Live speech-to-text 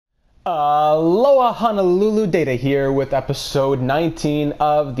Aloha Honolulu, Data here with episode 19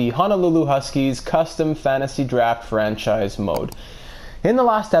 of the Honolulu Huskies Custom Fantasy Draft Franchise Mode. In the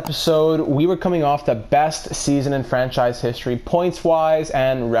last episode, we were coming off the best season in franchise history, points-wise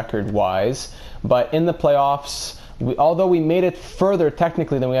and record-wise, but in the playoffs, although we made it further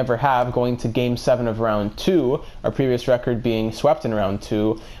technically than we ever have, going to Game 7 of Round 2, our previous record being swept in Round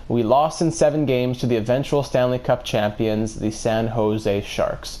 2, we lost in 7 games to the eventual Stanley Cup champions, the San Jose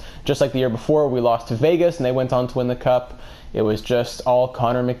Sharks. Just like the year before, we lost to Vegas and they went on to win the Cup. It was just all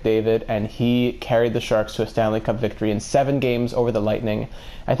Connor McDavid, and he carried the Sharks to a Stanley Cup victory in 7 games over the Lightning.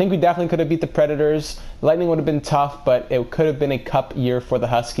 I think we definitely could have beat the Predators. The Lightning would have been tough, but it could have been a Cup year for the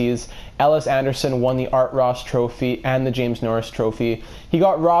Huskies. Ellis Anderson won the Art Ross Trophy and the James Norris Trophy. He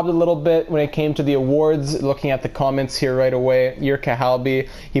got robbed a little bit when it came to the awards. Looking at the comments here right away, Jirka Halby,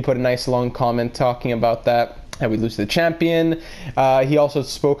 he put a nice long comment talking about that. And we lose to the champion. He also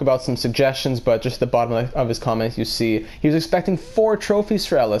spoke about some suggestions, but just at the bottom of his comments, you see he was expecting 4 trophies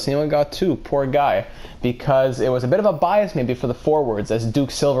for Ellis, and he only got 2. Poor guy, because it was a bit of a bias maybe for the forwards, as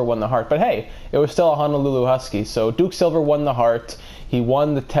Duke Silver won the Hart. But hey, it was still a Honolulu Husky, so Duke Silver won the Hart. He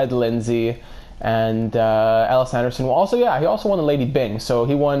won the Ted Lindsay, and Ellis Anderson. He also won the Lady Byng. So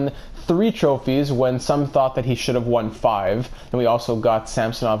he won 3 trophies when some thought that he should have won 5. And we also got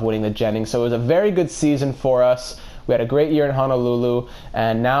Samsonov winning the Jennings. So it was a very good season for us. We had a great year in Honolulu,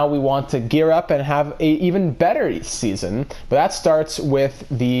 and now we want to gear up and have an even better season. But that starts with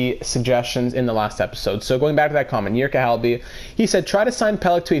the suggestions in the last episode. So going back to that comment, Jirka Halby, he said, try to sign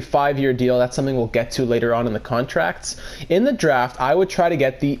Pelech to a 5-year deal. That's something we'll get to later on in the contracts. In the draft, I would try to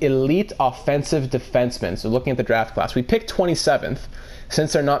get the elite offensive defenseman. So looking at the draft class, we picked 27th.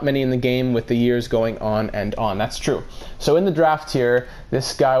 Since there are not many in the game with the years going on and on. That's true. So in the draft here,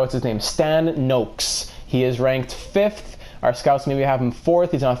 this guy, what's his name? Stan Noakes. He is ranked 5th. Our scouts maybe have him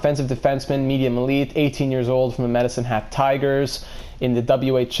 4th. He's an offensive defenseman, medium elite, 18 years old from the Medicine Hat Tigers. In the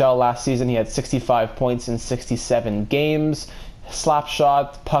WHL last season, he had 65 points in 67 games. Slap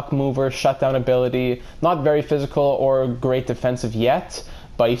shot, puck mover, shutdown ability. Not very physical or great defensive yet,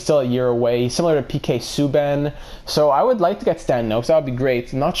 but he's still a year away. He's similar to PK Subban. So I would like to get Stan Noakes. That would be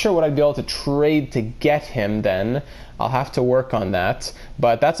great. I'm not sure what I'd be able to trade to get him then. I'll have to work on that.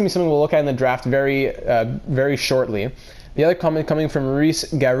 But that's going to be something we'll look at in the draft very shortly. The other comment coming from Reese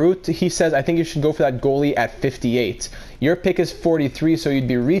Garut, he says, I think you should go for that goalie at 58. Your pick is 43, so you'd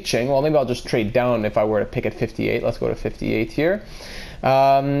be reaching. Well, maybe I'll just trade down if I were to pick at 58. Let's go to 58 here.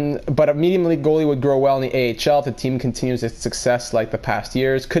 But a medium elite goalie would grow well in the AHL if the team continues its success like the past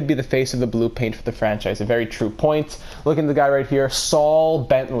years. Could be the face of the blue paint for the franchise. A very true point. Look at the guy right here, Saul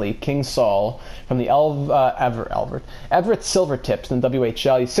Bentley, King Saul, from the Everett Silvertips in the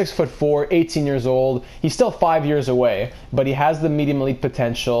WHL. He's 6'4", 18 years old. He's still 5 years away, but he has the medium elite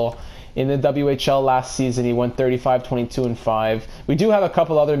potential. In the WHL last season, he went 35, 22, and 5. We do have a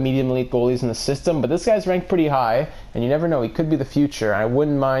couple other medium elite goalies in the system, but this guy's ranked pretty high, and you never know, he could be the future. I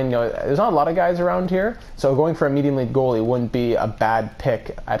wouldn't mind, there's not a lot of guys around here, so going for a medium elite goalie wouldn't be a bad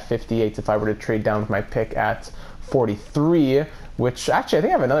pick at 58 if I were to trade down with my pick at 43, which actually I think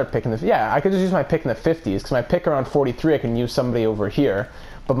I have another pick in the, I could just use my pick in the 50s, because my pick around 43, I can use somebody over here.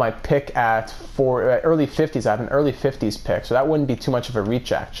 But my pick at early 50s, I have an early 50s pick, so that wouldn't be too much of a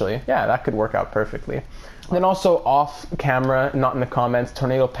reach, actually. Yeah, that could work out perfectly. Then also off camera, not in the comments,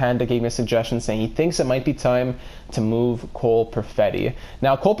 Tornado Panda gave me a suggestion saying he thinks it might be time to move Cole Perfetti.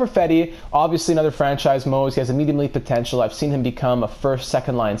 Now, Cole Perfetti, obviously another franchise mode. He has a medium elite potential. I've seen him become a first,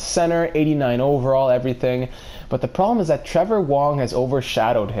 second line center, 89 overall, everything. But the problem is that Trevor Wong has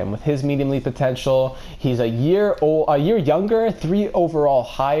overshadowed him with his medium elite potential. He's a year younger, 3 overall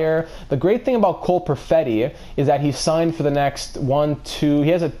higher. The great thing about Cole Perfetti is that he's signed for the next he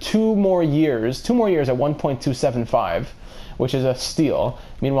has 2 more years at 1.275, which is a steal.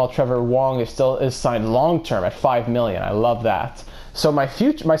 Meanwhile, Trevor Wong is signed long-term at $5 million. I love that. So my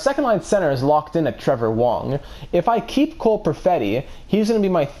second line center is locked in at Trevor Wong. If I keep Cole Perfetti, he's going to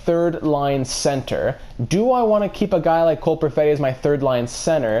be my 3rd line center. Do I want to keep a guy like Cole Perfetti as my 3rd line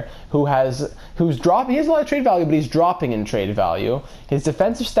center who's dropping? He has a lot of trade value, but he's dropping in trade value. His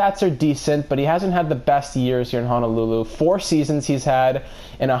defensive stats are decent, but he hasn't had the best years here in Honolulu. 4 seasons he's had,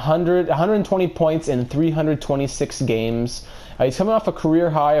 in 120 points in 326 games. He's coming off a career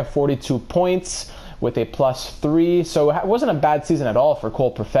high of 42 points. With a +3, so it wasn't a bad season at all for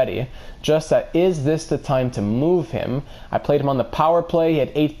Cole Perfetti. Just that, is this the time to move him? I played him on the power play. He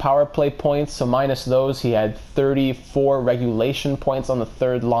had 8 power play points, so minus those, he had 34 regulation points on the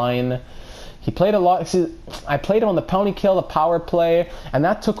 3rd line. He played a lot. See, I played him on the penalty kill, the power play, and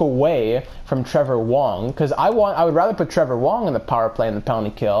that took away from Trevor Wong, because I would rather put Trevor Wong in the power play and the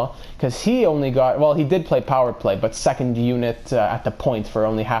penalty kill, because he only got, well, he did play power play, but second unit at the point for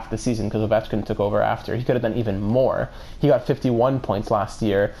only half the season because Ovechkin took over after. He could have done even more. He got 51 points last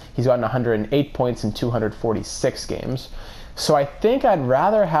year. He's gotten 108 points in 246 games. So I think I'd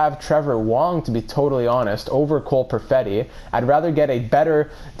rather have Trevor Wong, to be totally honest, over Cole Perfetti. I'd rather get a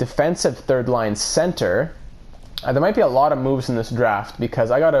better defensive third-line center. There might be a lot of moves in this draft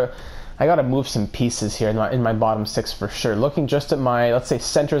because I gotta move some pieces here in my bottom six for sure. Looking just at my, let's say,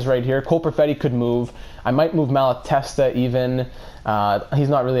 centers right here, Cole Perfetti could move. I might move Malatesta even. He's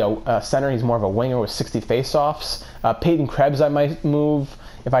not really a center. He's more of a winger with 60 faceoffs. Peyton Krebs I might move.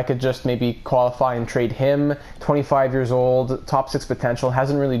 If I could just maybe qualify and trade him, 25 years old, top six potential,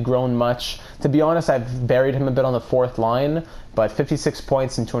 hasn't really grown much. To be honest, I've buried him a bit on the fourth line, but 56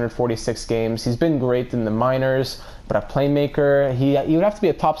 points in 246 games. He's been great in the minors, but a playmaker, he would have to be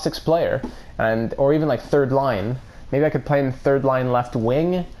a top six player, or even like third line. Maybe I could play him third line left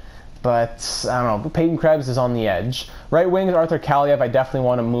wing, but I don't know. Peyton Krebs is on the edge. Right wing is Arthur Kaliev. I definitely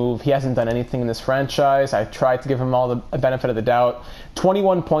want to move. He hasn't done anything in this franchise. I tried to give him all the benefit of the doubt.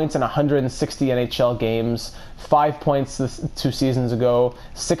 21 points in 160 NHL games. 5 points 2 seasons ago.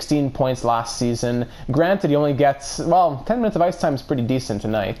 16 points last season. Granted, he only gets, well, 10 minutes of ice time is pretty decent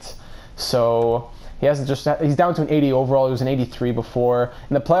tonight. So he's down to an 80 overall. He was an 83 before.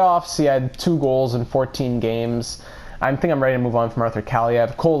 In the playoffs, he had 2 goals in 14 games. I think I'm ready to move on from Arthur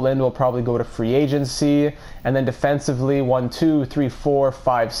Kaliev. Cole Lind will probably go to free agency. And then defensively, 1, 2, 3, 4,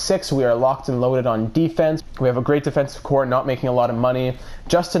 5, 6. We are locked and loaded on defense. We have a great defensive core, not making a lot of money.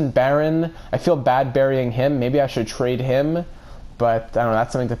 Justin Barron, I feel bad burying him. Maybe I should trade him. But I don't know,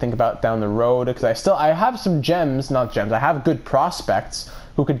 that's something to think about down the road. Because I have some I have good prospects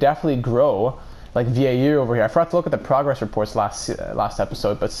who could definitely grow. Like Vieilleux over here. I forgot to look at the progress reports last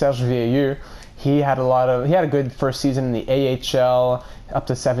episode, but Serge Vieilleux, he had a good first season in the AHL, up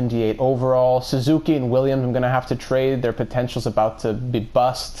to 78 overall. Suzuki and Williams, I'm going to have to trade. Their potential's about to be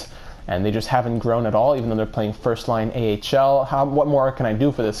bust, and they just haven't grown at all, even though they're playing first-line AHL. What more can I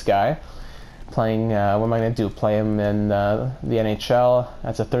do for this guy? What am I going to do? Play him in the NHL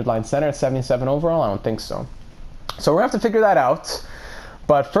as a third-line center at 77 overall? I don't think so. So we're going to have to figure that out.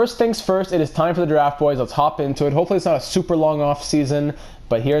 But first things first, it is time for the draft, boys. Let's hop into it. Hopefully it's not a super long off season,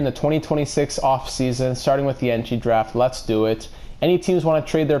 but here in the 2026 off season, starting with the NG draft, let's do it. Any teams want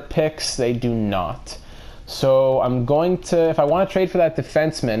to trade their picks? They do not. So I'm going to, if I want to trade for that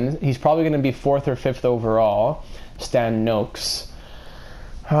defenseman, he's probably going to be 4th or 5th overall, Stan Noakes.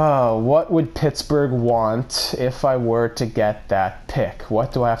 What would Pittsburgh want if I were to get that pick?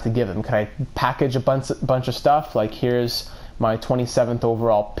 What do I have to give them? Can I package a bunch of stuff? Like, here's my 27th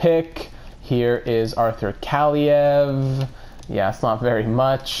overall pick. Here is Arthur Kaliev. Yeah, it's not very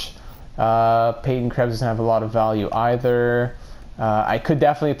much. Peyton Krebs doesn't have a lot of value either. I could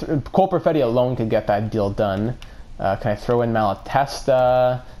definitely, Cole Perfetti alone could get that deal done. Can I throw in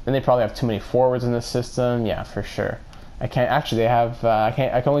Malatesta? Then they probably have too many forwards in the system. Yeah, for sure. I can't, actually they have, I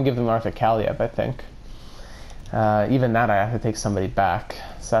can only give them Arthur Kaliev, I think. Even that I have to take somebody back.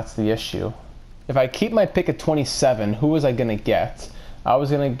 So that's the issue. If I keep my pick at 27, who was I going to get? I was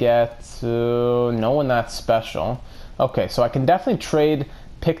going to get no one that special. Okay, so I can definitely trade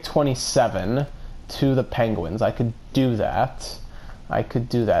pick 27 to the Penguins. I could do that.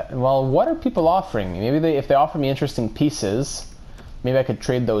 Well, what are people offering me? Maybe if they offer me interesting pieces, maybe I could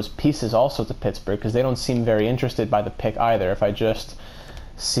trade those pieces also to Pittsburgh, because they don't seem very interested by the pick either. If I just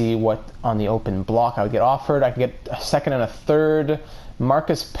see what on the open block I would get offered, I could get a 2nd and a 3rd.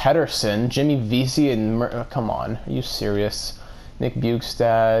 Marcus Pettersson, Jimmy Vesey, and come on, are you serious? Nick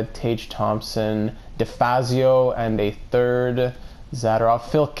Bjugstad, Tage Thompson, DeFazio, and a 3rd. Zadorov,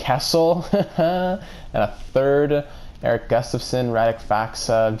 Phil Kessel, and a 3rd. Eric Gustafson, Radek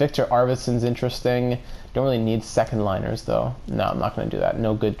Faksa, Victor Arvidsson's interesting. Don't really need second liners though. No, I'm not going to do that.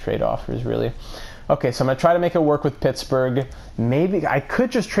 No good trade offers really. Okay, so I'm going to try to make it work with Pittsburgh. Maybe I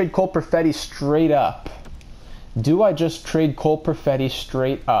could just trade Cole Perfetti straight up. Do I just trade Cole Perfetti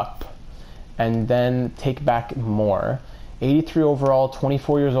straight up and then take back more? 83 overall,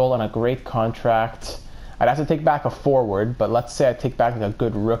 24 years old on a great contract. I'd have to take back a forward, but let's say I take back like a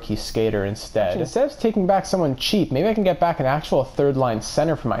good rookie skater instead. Actually, instead of taking back someone cheap, maybe I can get back an actual third-line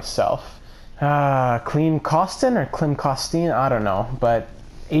center for myself. Klim Kostin or Klim Kostin? I don't know, but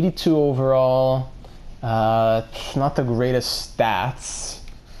 82 overall, not the greatest stats.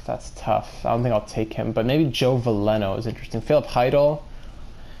 That's tough. I don't think I'll take him, but maybe Joe Veleno is interesting. Philip Heidel,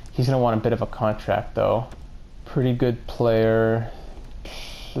 he's going to want a bit of a contract, though. Pretty good player.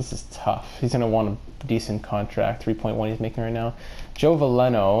 This is tough. He's going to want a decent contract. 3.1 he's making right now. Joe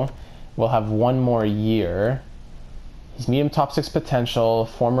Veleno will have 1 more year. He's medium top 6 potential,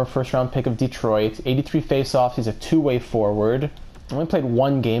 former first-round pick of Detroit, 83 faceoffs. He's a two-way forward. Only played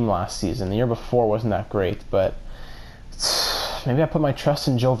 1 game last season. The year before wasn't that great, but maybe I put my trust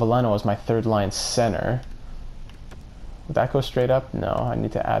in Joe Veleno as my third-line center. Would that go straight up? No, I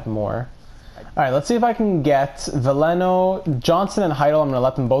need to add more. All right, let's see if I can get Veleno, Johnson, and Heidel. I'm going to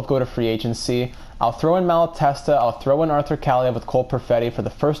let them both go to free agency. I'll throw in Malatesta. I'll throw in Arthur Kaliyev with Cole Perfetti for the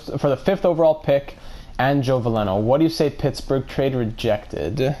 5th overall pick, and Joe Veleno. What do you say, Pittsburgh? Trade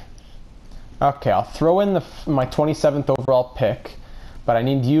rejected. Okay, I'll throw in my 27th overall pick, but I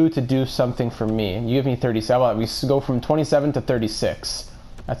need you to do something for me. You give me 37. We go from 27 to 36.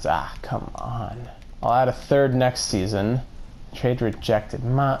 That's, come on. I'll add a 3rd next season. Trade rejected.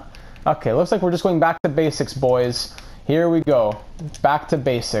 Okay, looks like we're just going back to basics, boys. Here we go. Back to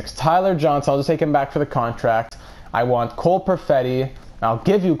basics. Tyler Johnson, I'll just take him back for the contract. I want Cole Perfetti. I'll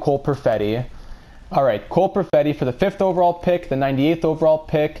give you Cole Perfetti. All right, Cole Perfetti for the 5th overall pick, the 98th overall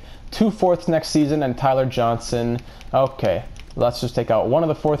pick, 2 fourths next season, and Tyler Johnson. Okay, let's just take out one of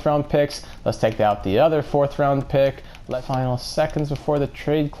the 4th round picks. Let's take out the other 4th round pick. Final seconds before the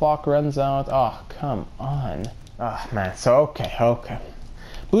trade clock runs out. Oh, come on. Oh, man. So, okay.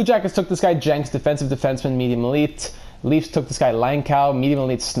 Blue Jackets took this guy Jenks, defensive defenseman, medium elite. Leafs took this guy Langkow, medium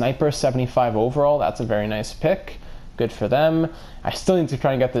elite sniper, 75 overall. That's a very nice pick. Good for them. I still need to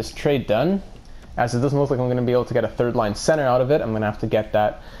try and get this trade done, as it doesn't look like I'm going to be able to get a 3rd-line center out of it. I'm going to have to get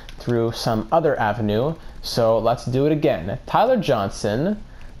that through some other avenue. So let's do it again. Tyler Johnson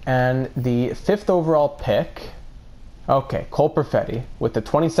and the 5th overall pick. Okay, Cole Perfetti with the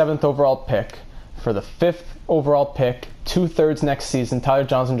 27th overall pick for the 5th overall pick, 2/3 next season. Tyler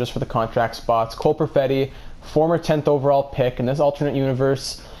Johnson just for the contract spots. Cole Perfetti, former 10th overall pick in this alternate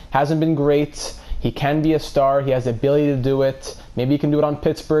universe, hasn't been great. He can be a star. He has the ability to do it. Maybe he can do it on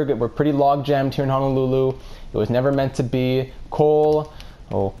Pittsburgh. We're pretty log-jammed here in Honolulu. It was never meant to be. Cole,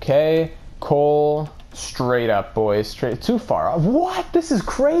 okay. Cole, straight up, boys. Straight, too far. What? This is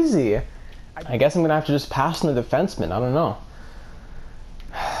crazy. I guess I'm going to have to just pass on the defenseman. I don't know.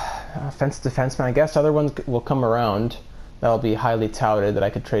 Offensive defenseman. I guess other ones will come around. That'll be highly touted that I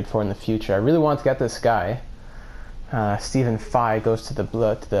could trade for in the future. I really want to get this guy. Stephen Fye goes to the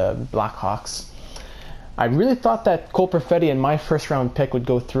Blackhawks. I really thought that Cole Perfetti and my 1st round pick would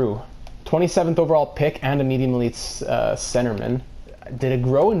go through. 27th overall pick and a medium elite centerman. Did it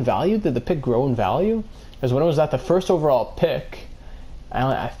grow in value? Did the pick grow in value? Because when it was at the 1st overall pick,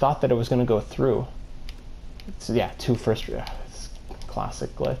 I thought that it was going to go through. Yeah, 2 first. It's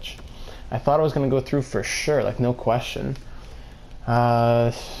classic glitch. I thought it was going to go through for sure, like no question.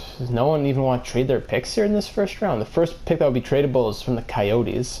 Does no one even want to trade their picks here in this 1st round? The first pick that would be tradable is from the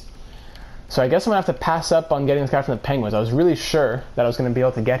Coyotes. So I guess I'm going to have to pass up on getting this guy from the Penguins. I was really sure that I was going to be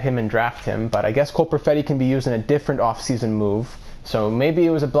able to get him and draft him, but I guess Cole Perfetti can be used in a different offseason move. So maybe it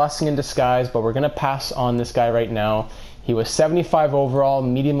was a blessing in disguise, but we're going to pass on this guy right now. He was 75 overall,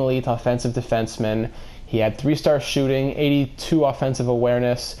 medium elite offensive defenseman. He had 3-star shooting, 82 offensive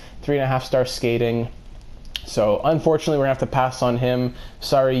awareness, 3.5-star skating. So unfortunately, we're going to have to pass on him.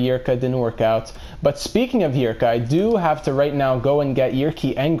 Sorry, Jirka, didn't work out. But speaking of Jirka, I do have to right now go and get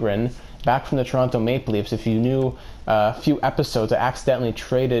Jyrki Engren back from the Toronto Maple Leafs. If you knew a few episodes, I accidentally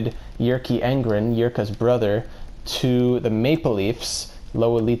traded Jyrki Engren, Jirka's brother, to the Maple Leafs,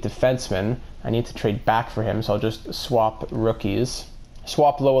 low elite defenseman. I need to trade back for him, so I'll just swap rookies.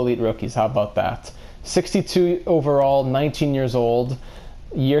 Swap low elite rookies, how about that? 62 overall, 19 years old.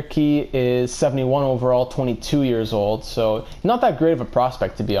 Jyrki is 71 overall, 22 years old. So not that great of a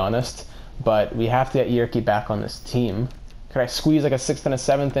prospect, to be honest, but we have to get Jyrki back on this team. Could I squeeze like a 6th and a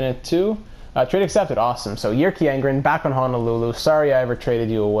 7th in it too? Trade accepted, awesome. So Jyrki Engren back on Honolulu. Sorry I ever traded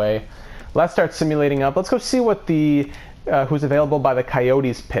you away. Let's start simulating up. Let's go see what who's available by the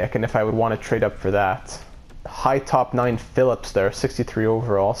Coyotes pick and if I would want to trade up for that. High top 9 Phillips there, 63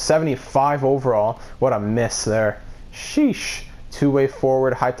 overall, 75 overall. What a miss there. Sheesh. Two-way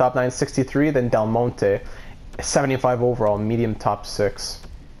forward, high top 9, 63. Then Del Monte, 75 overall, medium top 6.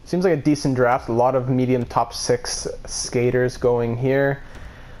 Seems like a decent draft. A lot of medium top 6 skaters going here.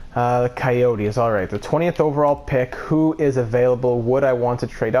 The Coyotes, all right. The 20th overall pick. Who is available? Would I want to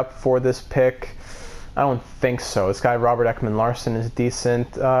trade up for this pick? I don't think so. This guy, Robert Ekman-Larsson, is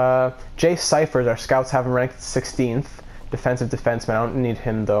decent. Jay Seifert, our scouts have him ranked 16th. Defensive defenseman. I don't need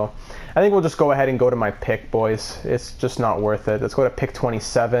him, though. I think we'll just go ahead and go to my pick, boys. It's just not worth it. Let's go to pick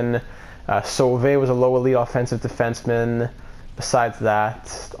 27. Sauvé was a low elite offensive defenseman. Besides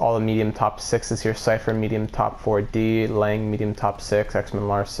that, all the medium top 6s here. Cypher, medium top 4D. Lang, medium top 6. X-Men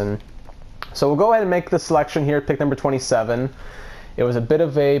Larson. So we'll go ahead and make the selection here, pick number 27. It was a bit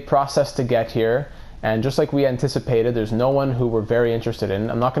of a process to get here. And just like we anticipated, there's no one who we're very interested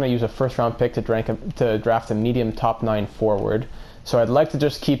in. I'm not going to use a first-round pick to draft a medium top 9 forward. So I'd like to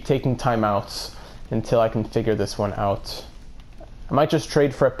just keep taking timeouts until I can figure this one out. I might just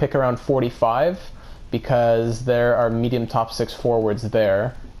trade for a pick around 45 because there are medium top 6 forwards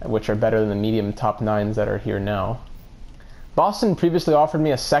there, which are better than the medium top 9s that are here now. Boston previously offered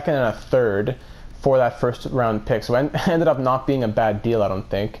me a second and a third for that first-round pick, so it ended up not being a bad deal, I don't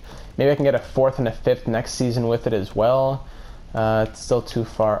think. Maybe I can get a fourth and a fifth next season with it as well. It's still too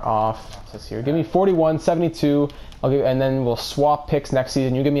far off. Let's see here. Give me 41, 72, and then we'll swap picks next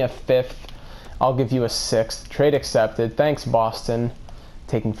season. You give me a fifth, I'll give you a sixth. Trade accepted. Thanks, Boston.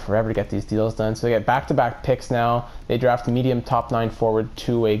 Taking forever to get these deals done. So they get back-to-back picks now. They draft a medium top 9 forward,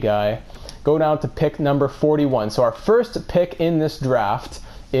 two-way guy. Go down to pick number 41. So our first pick in this draft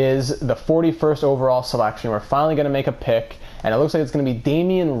is the 41st overall selection. We're finally going to make a pick. And it looks like it's going to be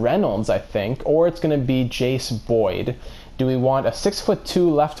Damian Reynolds, I think, or it's going to be Jace Boyd. Do we want a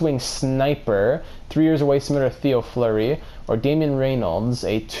 6'2" left-wing sniper, 3 years away, similar to Theo Fleury, or Damian Reynolds,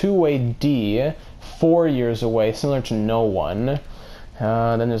 a two-way D, 4 years away, similar to no one?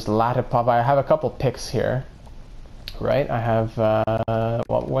 Then there's Latipov. I have a couple picks here, right? I have,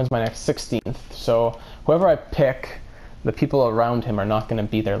 well, when's my next 16th? So whoever I pick, the people around him are not going to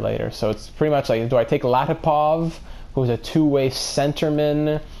be there later. So it's pretty much like, do I take Latipov, who's a two-way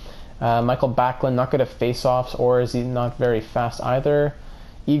centerman? Michael Backlund, not good at face-offs, or is he not very fast either?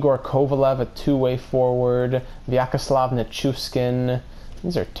 Igor Kovalev, a two-way forward. Vyacheslav Nichushkin.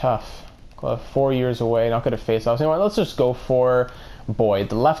 These are tough. 4 years away, not good at face-offs. You know what, let's just go for Boyd,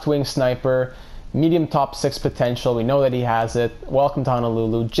 the left-wing sniper. Medium top 6 potential. We know that he has it. Welcome to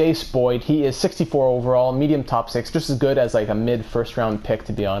Honolulu. Jace Boyd, he is 64 overall, medium top 6, just as good as like a mid-first round pick,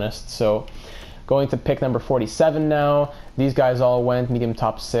 to be honest. So going to pick number 47 now. These guys all went medium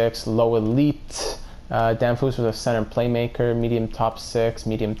top 6, low elite. Danfus was a center playmaker, medium top 6,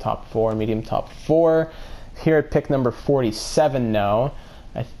 medium top 4, medium top 4. Here at pick number 47 now,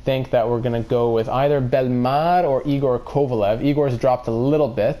 I think that we're going to go with either Bellemare or Igor Kovalev. Igor's dropped a little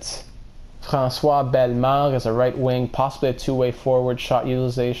bit. Francois Bellemare is a right wing, possibly a two-way forward, shot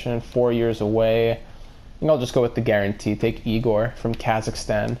utilization 4 years away. I think I'll just go with the guarantee. Take Igor from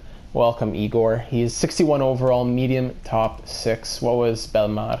Kazakhstan. Welcome, Igor. He's 61 overall, medium top 6. What was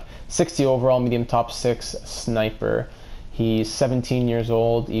Bellemare? 60 overall, medium top 6 sniper. He's 17 years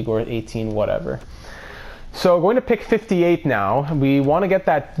old, Igor 18, whatever. So going to pick 58 now. We want to get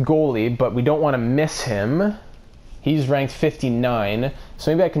that goalie, but we don't want to miss him. He's ranked 59,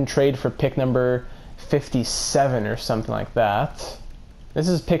 so maybe I can trade for pick number 57 or something like that. This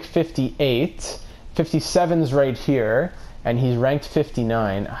is pick 58. 57's right here, and he's ranked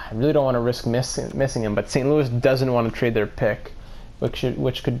 59. I really don't want to risk missing him, but St. Louis doesn't want to trade their pick,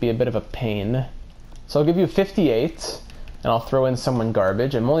 which could be a bit of a pain. So I'll give you 58, and I'll throw in someone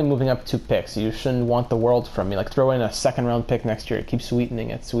garbage. I'm only moving up 2 picks. You shouldn't want the world from me. Like, throw in a second-round pick next year. Keep sweetening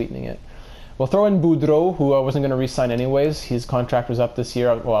it. We'll throw in Boudreau, who I wasn't going to re-sign anyways. His contract was up this year.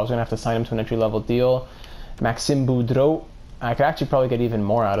 Well, I was going to have to sign him to an entry-level deal. Maxime Boudreau. I could actually probably get even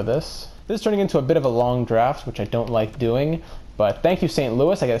more out of this. This is turning into a bit of a long draft, which I don't like doing. But thank you, St.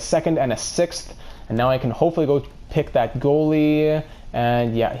 Louis. I get a 2nd and a 6th. And now I can hopefully go pick that goalie.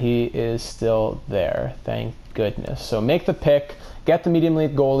 And yeah, he is still there. Thank goodness. So make the pick. Get the medium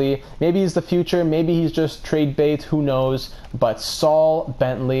elite goalie. Maybe he's the future. Maybe he's just trade bait. Who knows? But Saul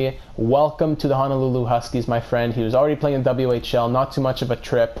Bentley, welcome to the Honolulu Huskies, my friend. He was already playing in WHL. Not too much of a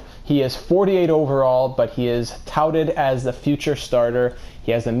trip. He is 48 overall, but he is touted as the future starter.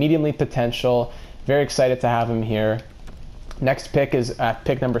 He has the medium elite potential. Very excited to have him here. Next pick is at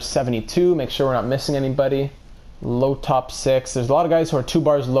pick number 72. Make sure we're not missing anybody. Low top 6. There's a lot of guys who are 2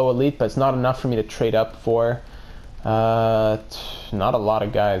 bars low elite, but it's not enough for me to trade up for. Not a lot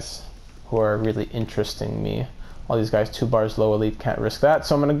of guys who are really interesting me. All these guys 2 bars low elite, can't risk that.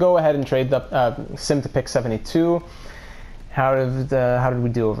 So I'm going to go ahead and trade the sim to pick 72. How did we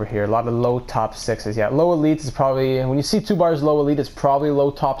do over here? A lot of low top 6s. Yeah, low elite is probably, when you see 2 bars low elite, it's probably low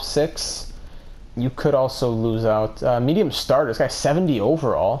top 6. You could also lose out. Medium starter. This guy's 70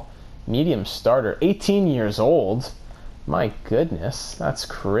 overall. Medium starter. 18 years old. My goodness, that's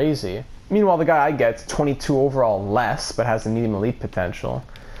crazy. Meanwhile, the guy I get 22 overall less, but has the medium elite potential.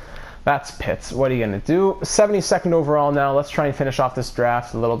 That's Pitts. What are you going to do? 72nd overall now. Let's try and finish off this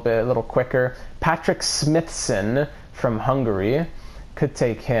draft a little quicker. Patrick Smithson from Hungary. Could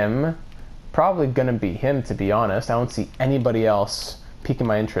take him. probably going to be him, to be honest. I don't see anybody else piquing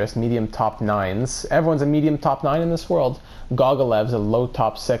my interest. Medium top 9s. Everyone's a medium top 9 in this world. Gogolev's a low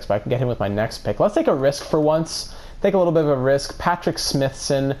top 6, but I can get him with my next pick. Let's take a risk for once. Take a little bit of a risk. Patrick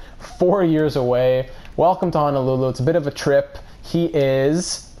Smithson, 4 years away. Welcome to Honolulu. It's a bit of a trip. He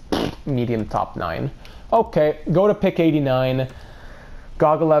is medium top 9. Okay, go to pick 89.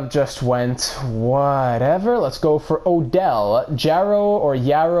 Gogolev just went. Whatever. Let's go for Odell. Yarrow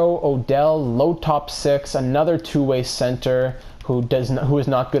Odell, low top 6. Another two-way center who is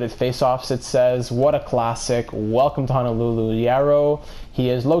not good at face-offs, it says. What a classic. Welcome to Honolulu. Yarrow, he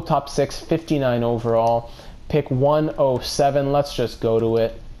is low top 6, 59 overall. Pick 107. Let's just go to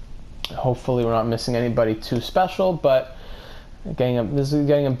it. Hopefully we're not missing anybody too special, but this is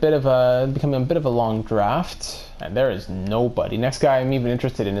becoming a bit of a long draft. And there is nobody. Next guy I'm even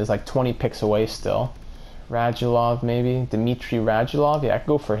interested in is like 20 picks away still. Radulov, maybe. Dmitry Radulov. Yeah, I could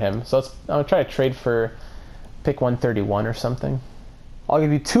go for him. So I'll try to trade for pick 131 or something. I'll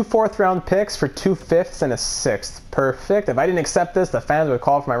give you 2 4th-round picks for 2 5ths and a 6th. Perfect. If I didn't accept this, the fans would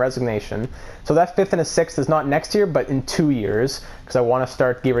call for my resignation. So that 5th and a 6th is not next year, but in 2 years, because I want to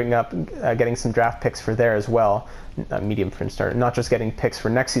start gearing up, getting some draft picks for there as well. Medium fringe start, not just getting picks for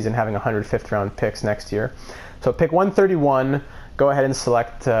next season, having 105th-round picks next year. So pick 131. Go ahead and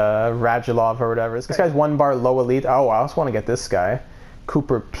select Radulov or whatever. This guy's 1 bar low elite. Oh, I also want to get this guy,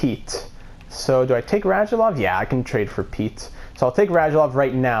 Cooper Pete. So do I take Radulov? Yeah, I can trade for Pete. So I'll take Radulov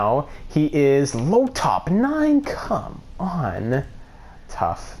right now. He is low top 9. Come on.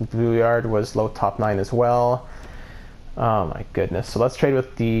 Tough. Bouillard was low top 9 as well. Oh my goodness. So let's trade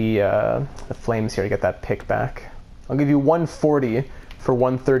with the Flames here to get that pick back. I'll give you 140 for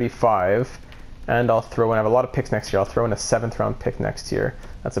 135. And I'll throw in, I have a lot of picks next year. I'll throw in a 7th-round pick next year.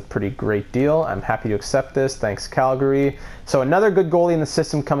 That's a pretty great deal. I'm happy to accept this. Thanks, Calgary. So another good goalie in the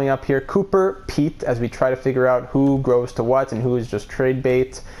system coming up here. Cooper Pete, as we try to figure out who grows to what and who is just trade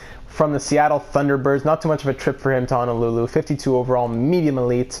bait. From the Seattle Thunderbirds. Not too much of a trip for him to Honolulu. 52 overall, medium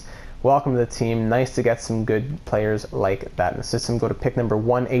elite. Welcome to the team. Nice to get some good players like that in the system. Go to pick number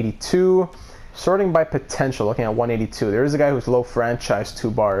 182. Sorting by potential, looking at 182. There is a guy who's low franchise 2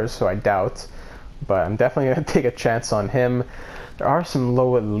 bars, so I doubt. But I'm definitely going to take a chance on him. There are some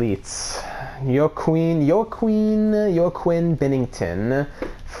low elites. Joaquin Binnington.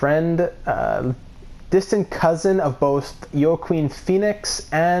 Friend, distant cousin of both Joaquin Phoenix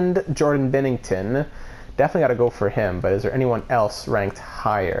and Jordan Binnington. Definitely got to go for him, but is there anyone else ranked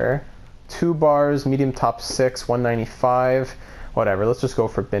higher? 2 bars, medium top 6, 195. Whatever, let's just go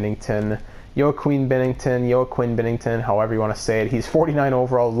for Binnington. Joaquin Binnington, however you want to say it. He's 49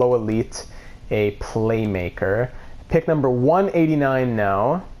 overall, low elite. A playmaker. Pick number 189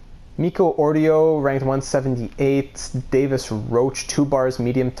 now. Mikko Ordio, ranked 178. Davis Roach, 2 bars,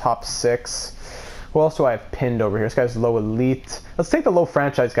 medium top 6. Who else do I have pinned over here? This guy's low elite. Let's take the low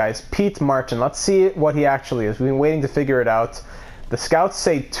franchise guys. Pete Martin. Let's see what he actually is. We've been waiting to figure it out. The scouts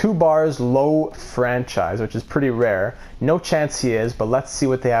say 2 bars, low franchise, which is pretty rare. No chance he is, but let's see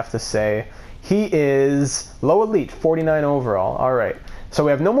what they have to say. He is low elite, 49 overall. All right. So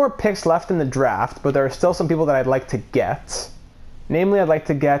we have no more picks left in the draft, but there are still some people that I'd like to get. Namely, I'd like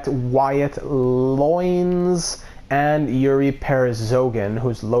to get Wyatt Loynes and Yuri Perezogan,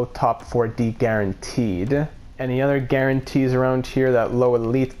 who's low top 4D guaranteed. Any other guarantees around here? That low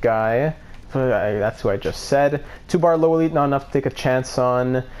elite guy. That's who I just said. 2 bar low elite, not enough to take a chance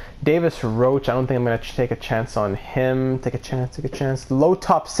on. Davis Roach, I don't think I'm going to take a chance on him. Take a chance. Low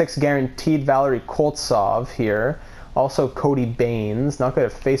top 6 guaranteed, Valery Koltsov here. Also Cody Baines, not good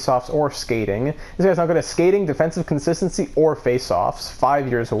at face-offs or skating. This guy's not good at skating, defensive consistency, or face-offs. 5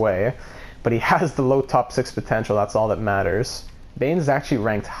 years away. But he has the low top 6 potential, that's all that matters. Baines is actually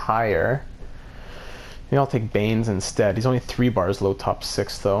ranked higher. Maybe I'll take Baines instead. He's only 3 bars low top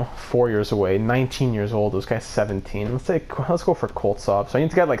 6 though. 4 years away, 19 years old. This guy's 17. Let's go for Koltsov. So I need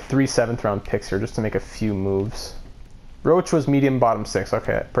to get like 3 7th-round picks here just to make a few moves. Roach was medium bottom 6.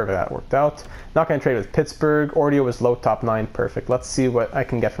 Okay, perfect, that worked out. Not going to trade with Pittsburgh. Ordio was low top 9. Perfect. Let's see what I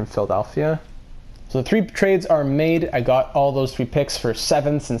can get from Philadelphia. So the 3 trades are made. I got all those 3 picks for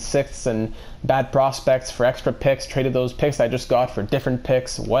 7ths and 6ths and bad prospects for extra picks. Traded those picks I just got for different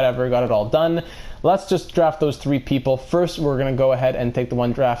picks. Whatever, got it all done. Let's just draft those 3 people. First, we're going to go ahead and take the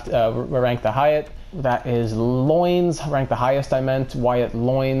one draft ranked the highest. That is Loynes, ranked the highest I meant. Wyatt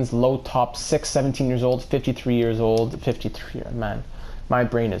Loynes, low top 6, 17 years old, 53 years old. 53, man, my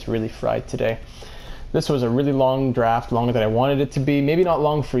brain is really fried today. This was a really long draft, longer than I wanted it to be. Maybe not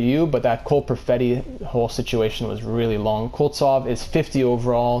long for you, but that Cole Perfetti whole situation was really long. Koltsov is 50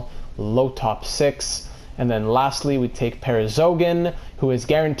 overall, low top 6. And then lastly, we take Perezogen, who is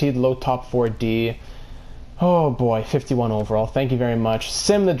guaranteed low top 4D. Oh boy, 51 overall. Thank you very much.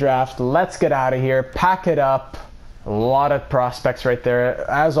 Sim the draft. Let's get out of here. Pack it up. A lot of prospects right there.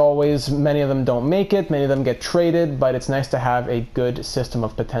 As always, many of them don't make it. Many of them get traded, but it's nice to have a good system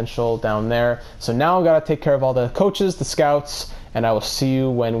of potential down there. So now I've got to take care of all the coaches, the scouts, and I will see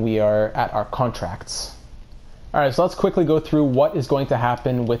you when we are at our contracts. All right, so let's quickly go through what is going to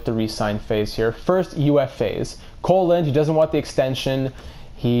happen with the re-sign phase here. First, UFAs. Cole Lind, he doesn't want the extension.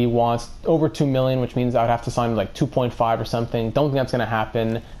 He wants over $2 million, which means I would have to sign him like 2.5 or something. Don't think that's going to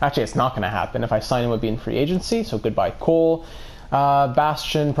happen. Actually, it's not going to happen. If I sign him, it would be in free agency, so goodbye Cole.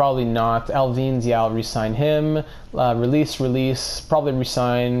 Bastian, probably not. Elvins, yeah, I'll re-sign him. Release, probably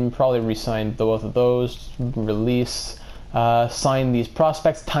re-sign both of those. Release. Sign these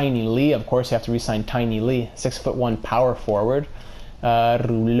prospects. Tiny Lee, of course, you have to re-sign Tiny Lee, 6'1" power forward.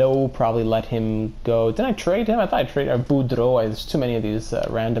 Rouleau, probably let him go. Didn't I trade him? I thought I traded Boudreau. There's too many of these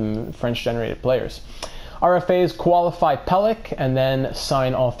random French-generated players. RFAs, qualify Pellick, and then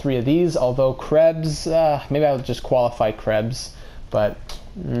sign all three of these. Although Krebs, maybe I'll just qualify Krebs, but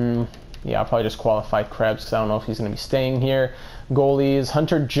yeah, I'll probably just qualify Krebs because I don't know if he's going to be staying here. Goalies,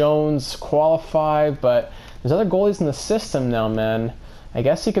 Hunter Jones, qualify, but there's other goalies in the system now, man. I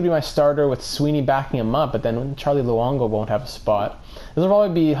guess he could be my starter with Sweeney backing him up, but then Charlie Luongo won't have a spot. This will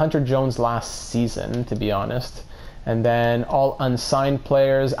probably be Hunter Jones' last season, to be honest. And then all unsigned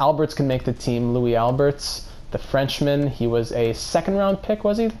players. Alberts can make the team. Louis Alberts, the Frenchman. He was a second-round pick,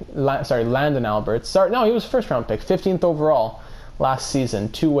 was he? Landon Alberts. No, he was first-round pick, 15th overall last season.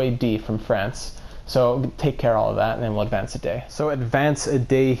 Two-way D from France. So take care of all of that, and then we'll advance a day. So advance a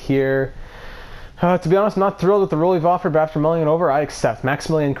day here. To be honest, I'm not thrilled with the role we've offered, but after mulling it over, I accept.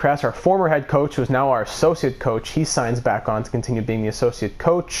 Maximilian Kress, our former head coach, who is now our associate coach, he signs back on to continue being the associate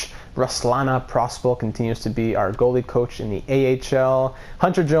coach. Ruslana Prospel continues to be our goalie coach in the AHL.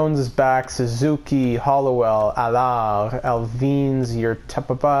 Hunter Jones is back. Suzuki, Hollowell, Allard, Elvins,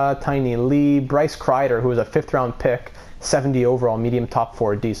 Yurtapapa, Tiny Lee, Bryce Kreider, who was a 5th-round pick, 70 overall, medium top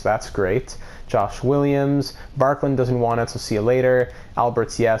 4D, so that's great. Josh Williams, Barkland doesn't want it, so see you later.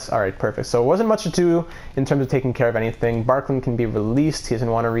 Alberts, yes. All right, perfect. So it wasn't much to do in terms of taking care of anything. Barkland can be released. He doesn't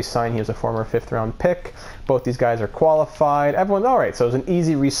want to re-sign. He was a former 5th-round pick. Both these guys are qualified. Everyone's all right. So it was an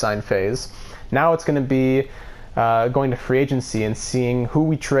easy re-sign phase. Now it's going to be going to free agency and seeing who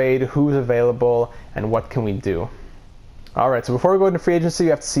we trade, who's available, and what can we do. All right, so before we go into free agency,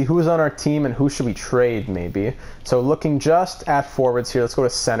 we have to see who's on our team and who should we trade, maybe. So looking just at forwards here, let's go to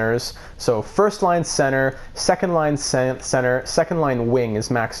centers. So first line center, second line center, second line wing is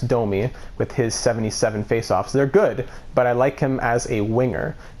Max Domi with his 77 faceoffs. They're good, but I like him as a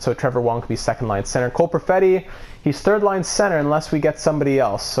winger. So Trevor Wong could be second line center. Cole Perfetti, he's third line center unless we get somebody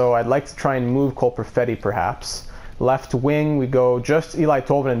else. So I'd like to try and move Cole Perfetti perhaps. Left wing, we go just Eli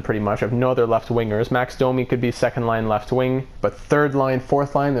Tolvanen pretty much. I have no other left wingers. Max Domi could be second line left wing, but third line,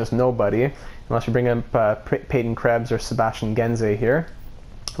 fourth line, there's nobody. Unless you bring up Peyton Krebs or Sebastian Genze here.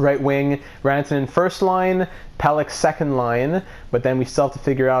 Right wing, Rantanen first line, Pellick second line, but then we still have to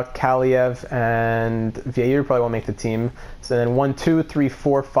figure out Kaliev and Vieira probably won't make the team. So then 1, 2, 3,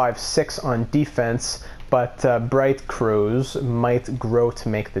 4, 5, 6 on defense, but Bright Cruz might grow to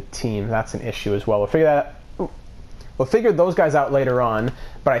make the team. That's an issue as well. We'll figure those guys out later on,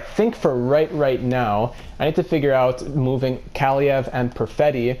 but I think for right now, I need to figure out moving Kaliev and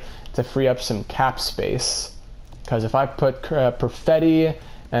Perfetti to free up some cap space. Because if I put Perfetti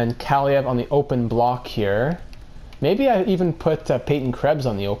and Kaliev on the open block here, maybe I even put Peyton Krebs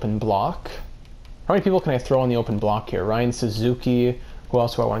on the open block. How many people can I throw on the open block here? Ryan Suzuki, who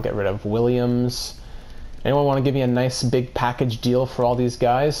else do I want to get rid of? Williams. Anyone want to give me a nice big package deal for all these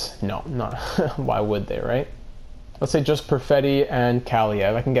guys? No, not. Why would they, right? Let's say just Perfetti and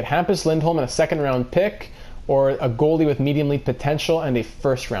Kaliev. I can get Hampus Lindholm and a 2nd-round pick, or a goalie with medium league potential and a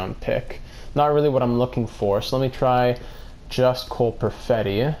 1st-round pick. Not really what I'm looking for, so let me try just Cole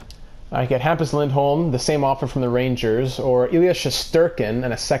Perfetti. I get Hampus Lindholm, the same offer from the Rangers, or Ilya Shesterkin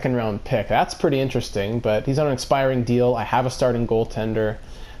and a 2nd-round pick. That's pretty interesting, but he's on an expiring deal. I have a starting goaltender.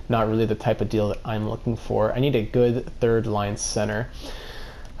 Not really the type of deal that I'm looking for. I need a good third-line center.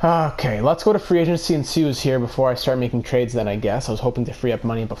 Okay, let's go to free agency and see who's here before I start making trades then, I guess. I was hoping to free up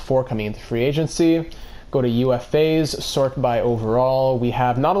money before coming into free agency. Go to UFAs, sort by overall. We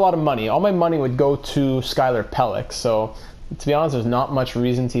have not a lot of money. All my money would go to Skylar Pellick, so to be honest, there's not much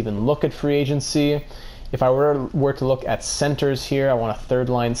reason to even look at free agency. If I were to look at centers here, I want a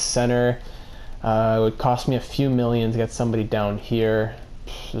 3rd-line center. It would cost me a few million to get somebody down here.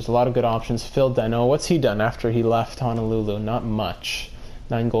 There's a lot of good options. Phil Dano, what's he done after he left Honolulu? Not much.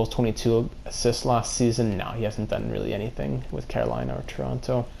 9 goals, 22 assists last season. No, he hasn't done really anything with Carolina or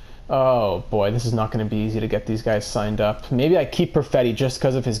Toronto. Oh boy, this is not going to be easy to get these guys signed up. Maybe I keep Perfetti just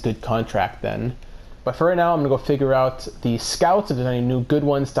because of his good contract then. But for right now, I'm going to go figure out the scouts, if there's any new good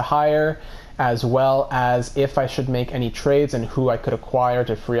ones to hire, as well as if I should make any trades and who I could acquire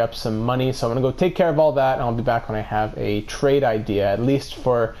to free up some money. So I'm going to go take care of all that, and I'll be back when I have a trade idea, at least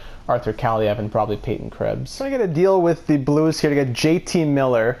for Arthur Kaliev and probably Peyton Krebs. So I get a deal with the Blues here to get JT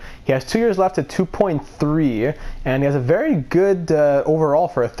Miller. He has 2 years left at 2.3, and he has a very good overall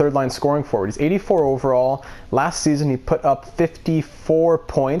for a third-line scoring forward. He's 84 overall. Last season he put up 54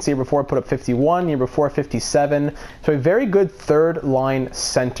 points. The year before he put up 51. The year before 57. So a very good third-line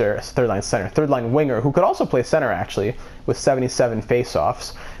winger who could also play center actually, with 77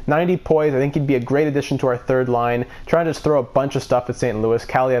 face-offs. 90 poise. I think he'd be a great addition to our third line. Trying to just throw a bunch of stuff at St. Louis.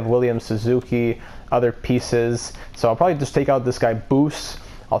 Kaliev, Williams, Suzuki, other pieces. So I'll probably just take out this guy Boos.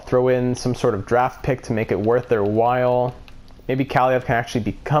 I'll throw in some sort of draft pick to make it worth their while. Maybe Kaliev can actually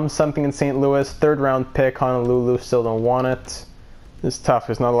become something in St. Louis. 3rd round pick. Honolulu still don't want it. It's tough.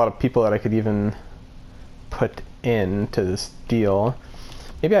 There's not a lot of people that I could even put into this deal.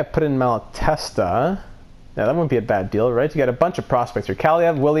 Maybe I put in Malatesta. Yeah, that wouldn't be a bad deal, right? You got a bunch of prospects here.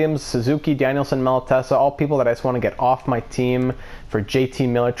 Kaliev, Williams, Suzuki, Danielson, Malatesta, all people that I just want to get off my team for JT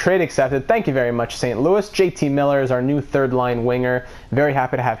Miller. Trade accepted. Thank you very much, St. Louis. JT Miller is our new third-line winger. Very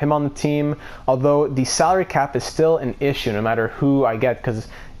happy to have him on the team, although the salary cap is still an issue no matter who I get, because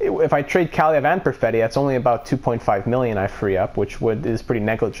if I trade Kaliev and Perfetti, that's only about $2.5 million I free up, which is pretty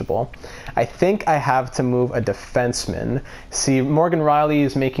negligible. I think I have to move a defenseman. See, Morgan Rielly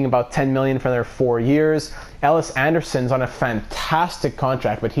is making about $10 million for their 4 years. Ellis Anderson's on a fantastic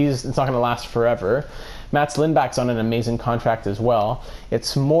contract, but it's not going to last forever. Mats Lindback's on an amazing contract as well.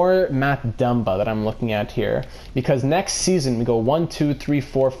 It's more Matt Dumba that I'm looking at here, because next season we go 1, 2, 3,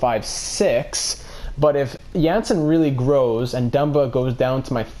 4, 5, 6. But if Janssen really grows and Dumba goes down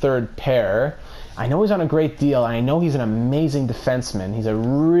to my 3rd pair, I know he's on a great deal. I know he's an amazing defenseman. He's a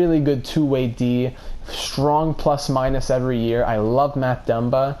really good two-way D, strong plus-minus every year. I love Matt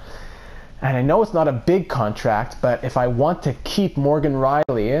Dumba. And I know it's not a big contract, but if I want to keep Morgan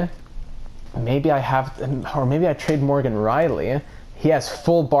Rielly, maybe I trade Morgan Rielly. He has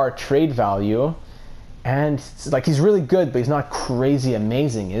full bar trade value. And he's really good, but he's not crazy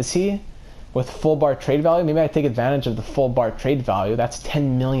amazing, is he? With full bar trade value, maybe I take advantage of the full bar trade value. That's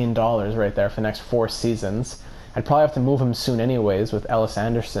 $10 million right there for the next 4 seasons. I'd probably have to move him soon anyways with Ellis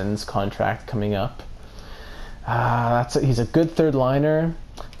Anderson's contract coming up. He's a good third liner.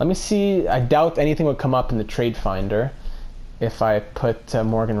 Let me see. I doubt anything would come up in the trade finder if I put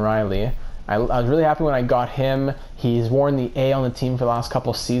Morgan Rielly. I was really happy when I got him. He's worn the A on the team for the last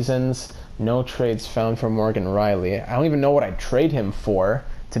couple seasons. No trades found for Morgan Rielly. I don't even know what I'd trade him for.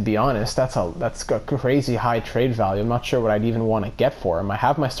 To be honest, that's a crazy high trade value. I'm not sure what I'd even want to get for him. I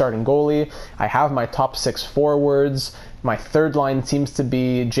have my starting goalie. I have my top 6 forwards. My third line seems to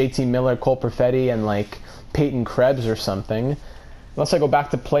be JT Miller, Cole Perfetti, and Peyton Krebs or something. Unless I go back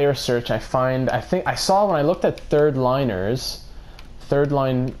to player search, I think I saw when I looked at third line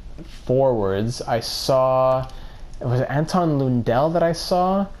forwards, I saw, was it Anton Lundell that I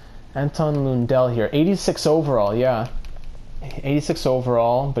saw? Anton Lundell here, 86 overall, yeah. 86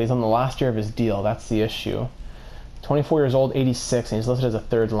 overall, but he's on the last year of his deal. That's the issue. 24 years old, 86, and he's listed as a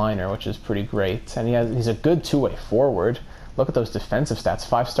third liner, which is pretty great. And he's a good two-way forward. Look at those defensive stats,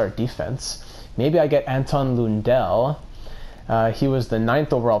 5-star defense. Maybe I get Anton Lundell. He was the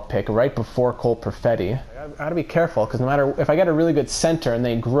 9th overall pick, right before Cole Perfetti. I gotta be careful, because no matter if I get a really good center and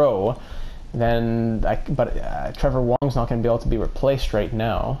they grow, then Trevor Wong's not going to be able to be replaced right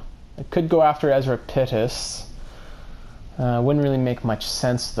now. I could go after Ezra Pittis. Wouldn't really make much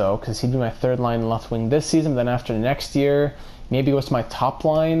sense though, because he'd be my third line left wing this season. But then after next year, maybe goes to my top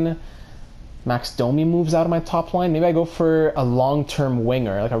line. Max Domi moves out of my top line. Maybe I go for a long-term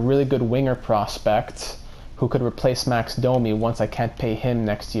winger, like a really good winger prospect who could replace Max Domi once I can't pay him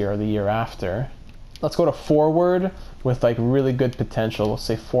next year or the year after. Let's go to forward with really good potential. We'll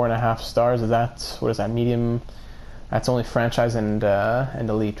say 4.5 stars. What is that, medium? That's only franchise and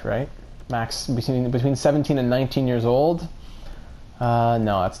elite, right? Max between 17 and 19 years old.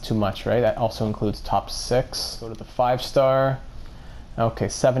 No, that's too much, right? That also includes top 6. Go to the 5-star. Okay,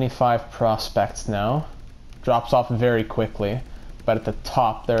 75 prospects now. Drops off very quickly, but at the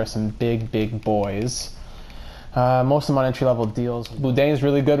top there are some big boys. Most of them on entry-level deals. Boudin is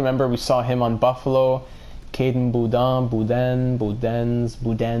really good. Remember, we saw him on Buffalo. Caden Boudens,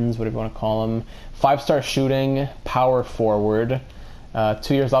 whatever you want to call him. 5-star shooting, power forward.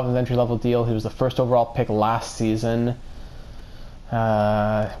 2 years off his entry-level deal. He was the 1st overall pick last season.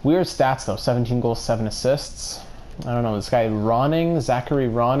 Weird stats though, 17 goals, 7 assists. I don't know, this guy Zachary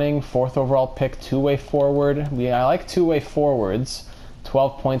Ronning, 4th overall pick, two-way forward. I like two-way forwards.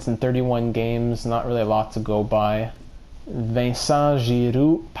 12 points in 31 games, not really a lot to go by. Vincent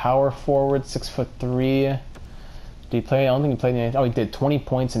Giroux, power forward, 6'3". Did he play? I don't think he played in the NHL. Oh, he did 20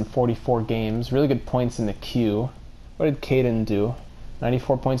 points in 44 games. Really good points in the queue. What did Caden do?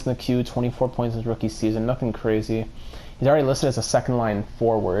 94 points in the queue, 24 points in his rookie season. Nothing crazy. He's already listed as a second-line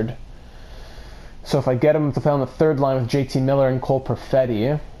forward. So if I get him to play on the third line with JT Miller and Cole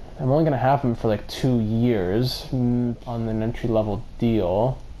Perfetti, I'm only going to have him for like 2 years on an entry-level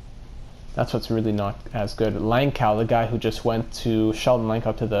deal. That's what's really not as good. Langkow, the guy who just went to Sheldon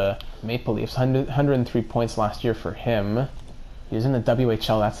Langkow to the Maple Leafs, 103 points last year for him. He was in the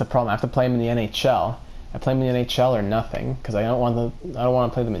WHL. That's the problem. I have to play him in the NHL. I play him in the NHL or nothing, because I don't want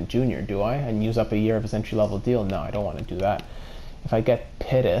to play them in junior, do I? And use up a year of his entry-level deal? No, I don't want to do that. If I get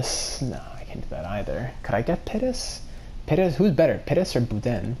Pittis, no, I can't do that either. Could I get Pittis? Pittis, who's better, Pittis or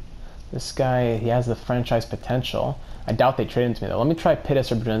Boudin? This guy, he has the franchise potential. I doubt they trade him to me though. Let me try Pittis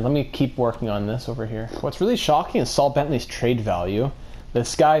or Boudin. Let me keep working on this over here. What's really shocking is Saul Bentley's trade value.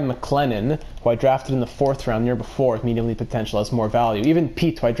 This guy McLennan, who I drafted in the 4th round year before with medium league potential, has more value. Even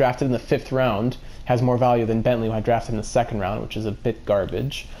Pete, who I drafted in the 5th round, has more value than Bentley, who I drafted in the 2nd round, which is a bit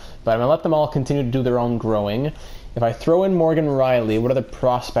garbage. But I'm going to let them all continue to do their own growing. If I throw in Morgan Riley, what other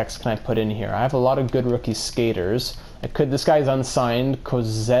prospects can I put in here? I have a lot of good rookie skaters. This guy's unsigned,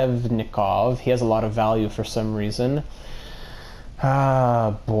 Kozevnikov. He has a lot of value for some reason.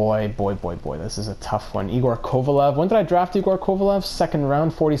 Boy, this is a tough one. Igor Kovalev. When did I draft Igor Kovalev? 2nd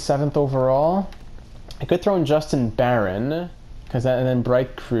round, 47th overall. I could throw in Justin Barron, and then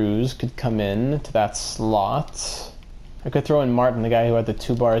Bright Cruz could come in to that slot. I could throw in Martin, the guy who had the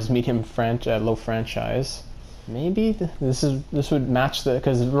 2 bars medium low franchise. Maybe this would match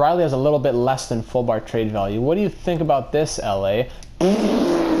because Riley has a little bit less than full bar trade value. What do you think about this, LA?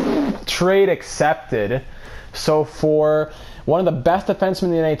 Trade accepted. So for one of the best defensemen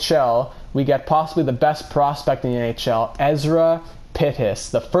in the NHL, we get possibly the best prospect in the NHL, Ezra Pittis,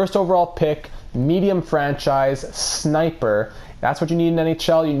 the 1st overall pick, medium franchise, sniper. That's what you need in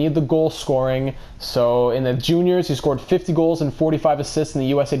NHL. You need the goal scoring. So in the juniors, he scored 50 goals and 45 assists in the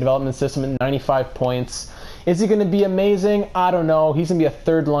USA development system at 95 points. Is he going to be amazing? I don't know. He's going to be a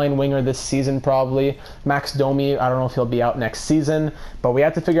 3rd-line winger this season probably. Max Domi, I don't know if he'll be out next season. But we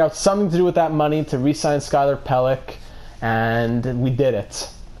had to figure out something to do with that money to re-sign Skylar Pelech, and we did it.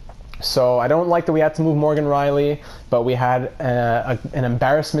 So I don't like that we had to move Morgan Riley, but we had an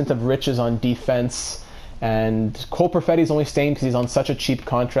embarrassment of riches on defense. And Cole Perfetti's only staying because he's on such a cheap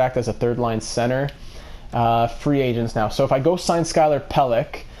contract as a 3rd-line center. Free agents now. So if I go sign Skylar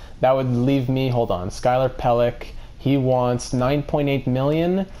Pelech, that would leave me, hold on, Skylar Pelech, he wants $9.8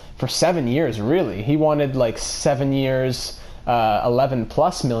 million for 7 years, really. He wanted like 7 years, 11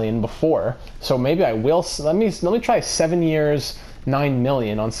 plus million before. So maybe I will, let me try 7 years, $9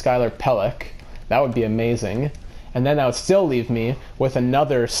 million on Skylar Pelech. That would be amazing. And then that would still leave me with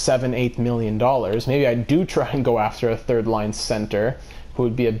another $7-8 million. Maybe I do try and go after a 3rd-line center who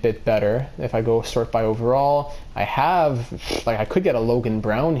would be a bit better if I go sort by overall. I could get a Logan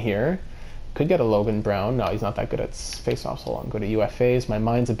Brown here. Could get a Logan Brown. No, he's not that good at face-offs. Hold on, go to UFAs. My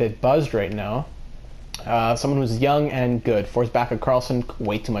mind's a bit buzzed right now. Someone who's young and good. Forrest Backer Carlson,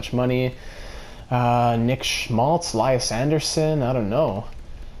 way too much money. Nick Schmaltz, Elias Anderson, I don't know.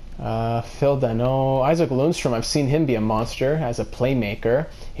 Phil Dano, Isaac Lundstrom, I've seen him be a monster as a playmaker.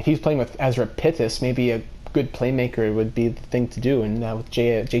 If he's playing with Ezra Pittis, maybe a good playmaker would be the thing to do, and with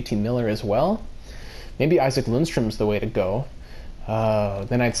JT Miller as well. Maybe Isaac Lundstrom's the way to go.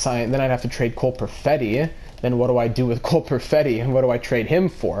 Then I'd have to trade Cole Perfetti. Then what do I do with Cole Perfetti, and what do I trade him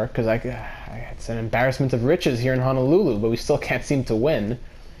for? Because it's an embarrassment of riches here in Honolulu, but we still can't seem to win.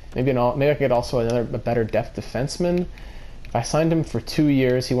 Maybe I could get also a better depth defenseman. If I signed him for 2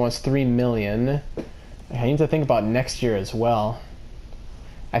 years, he wants $3 million. I need to think about next year as well.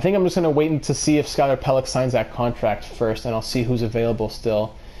 I think I'm just going to wait to see if Skylar Pelech signs that contract first, and I'll see who's available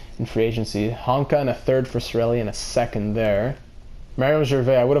still in free agency. Honka and a 3rd for Sorelli and a 2nd there. Mario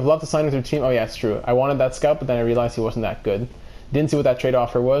Gervais, I would have loved to sign with your team. Oh yeah, it's true. I wanted that scout, but then I realized he wasn't that good. Didn't see what that trade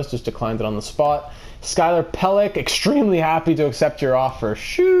offer was, just declined it on the spot. Skylar Pelech, extremely happy to accept your offer.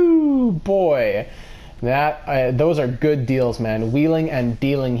 Shoo, boy. Those are good deals, man. Wheeling and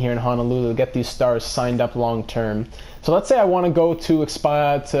dealing here in Honolulu to get these stars signed up long term. So let's say I want to go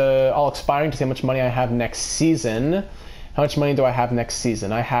to all expiring to see how much money I have next season. How much money do I have next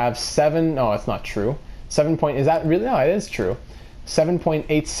season? I have no, it's not true. Is that really? No, it is true.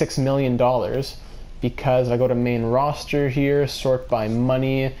 $7.86 million. because I go to main roster here, sort by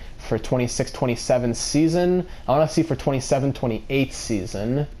money for 26-27 season. I want to see for 27-28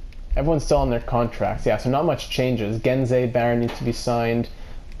 season. Everyone's still on their contracts. Yeah, so not much changes. Genze, Baron needs to be signed,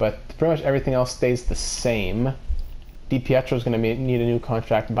 but pretty much everything else stays the same. DiPietro's going to need a new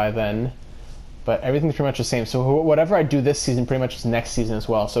contract by then, but everything's pretty much the same. So whatever I do this season pretty much is next season as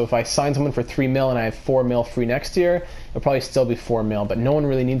well. So if I sign someone for 3 mil and I have 4 mil free next year, it'll probably still be 4 mil, but no one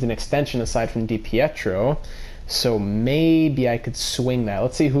really needs an extension aside from DiPietro. So maybe I could swing that.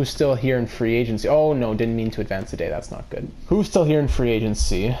 Let's see who's still here in free agency. Oh no, didn't mean to advance today. That's not good. Who's still here in free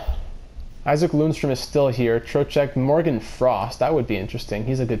agency? Isaac Lundstrom is still here. Trocheck, Morgan Frost. That would be interesting.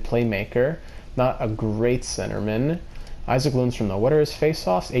 He's a good playmaker. Not a great centerman. Isaac Lundstrom, though. What are his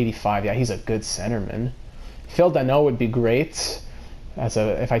face-offs? 85. Yeah, he's a good centerman. Phil Danault would be great.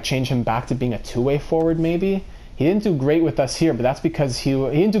 If I change him back to being a two-way forward, maybe. He didn't do great with us here, but that's because he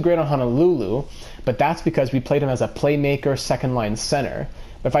didn't do great on Honolulu, but that's because we played him as a playmaker, second-line center.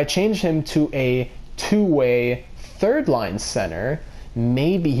 But if I change him to a two-way, third-line center,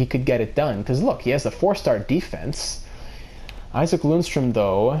 maybe he could get it done. Because look, he has a 4-star defense. Isaac Lundstrom,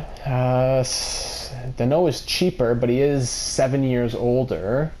 though, Danault is cheaper, but he is 7 years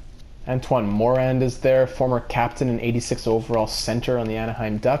older. Antoine Morand is there, former captain and 86 overall center on the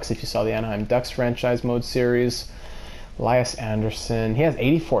Anaheim Ducks, if you saw the Anaheim Ducks franchise mode series. Elias Anderson, he has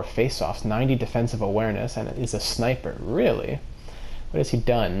 84 faceoffs, 90 defensive awareness, and is a sniper. Really? What has he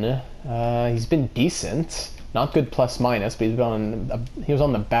done? He's been decent. Not good plus minus, but he was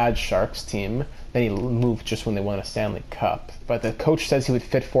on the bad Sharks team. Then he moved just when they won a Stanley Cup. But the coach says he would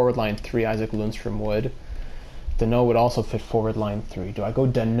fit forward line 3, Isaac Lundstrom would. Danault would also fit forward line 3. Do I go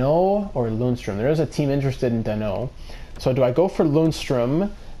Danault or Lundstrom? There is a team interested in Danault. So do I go for Lundstrom,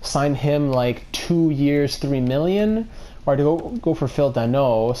 sign him like 2 years, 3 million? Or do I go for Phil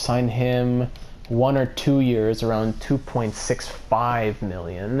Danault, sign him 1 or 2 years, around 2.65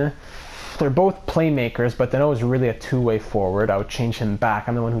 million? They're both playmakers, but Danault is really a two-way forward. I would change him back.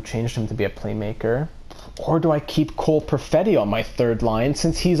 I'm the one who changed him to be a playmaker. Or do I keep Cole Perfetti on my third line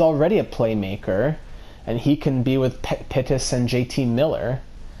since he's already a playmaker and he can be with Pittis and JT Miller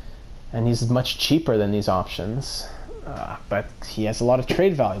and he's much cheaper than these options. But he has a lot of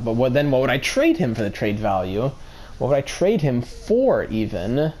trade value. But what would I trade him for the trade value? What would I trade him for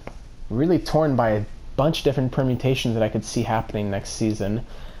even? Really torn by a bunch of different permutations that I could see happening next season.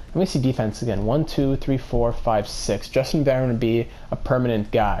 Let me see defense again. 1, 2, 3, 4, 5, 6. Justin Barron would be a permanent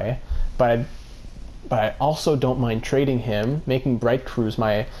guy, but I also don't mind trading him, making Bright Cruz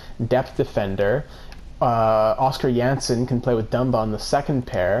my depth defender. Oscar Janssen can play with Dumba on the second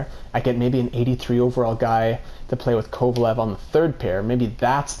pair. I get maybe an 83 overall guy to play with Kovalev on the third pair. Maybe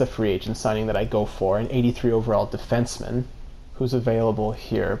that's the free agent signing that I go for, an 83 overall defenseman. Who's available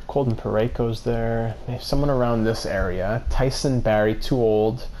here? Colton Parayko's there. Maybe someone around this area. Tyson Barrie, too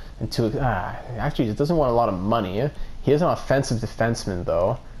old. Actually, he doesn't want a lot of money. He is an offensive defenseman,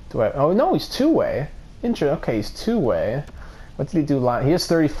 though. Oh, no, he's two-way. Okay, he's two-way. What did he do last? He is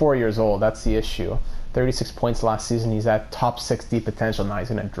 34 years old. That's the issue. 36 points last season. He's at top 6 D potential. Now he's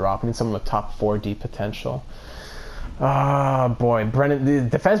going to drop. I need someone with top 4 D potential. Ah, boy. The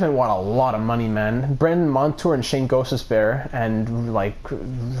defensemen want a lot of money, man. Brendan Montour and Shane Gostisbehere, and, like,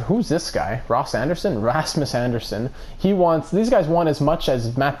 who's this guy? Rasmus Anderson. These guys want as much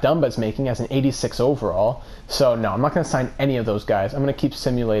as Matt Dumba's making as an 86 overall. So, no, I'm not going to sign any of those guys. I'm going to keep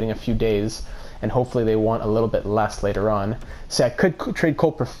simulating a few days, and hopefully they want a little bit less later on. See, I could trade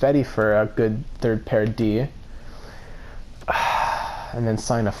Cole Perfetti for a good third pair D, and then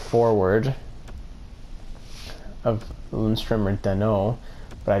sign a forward of Lundstrom or Danault,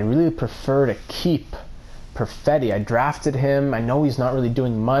 but I'd really prefer to keep Perfetti. I drafted him. I know he's not really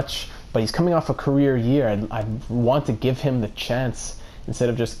doing much, but he's coming off a career year. I want to give him the chance instead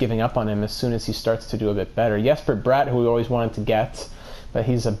of just giving up on him as soon as he starts to do a bit better. Jesper Bratt, who we always wanted to get, but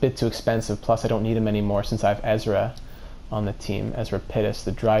he's a bit too expensive. Plus, I don't need him anymore since I have Ezra on the team. Ezra Pittis,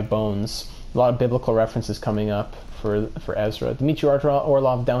 the dry bones. A lot of biblical references coming up for Ezra. Dmitry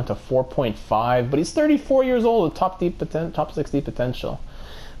Orlov down to 4.5, but he's 34 years old with top 6 D potential.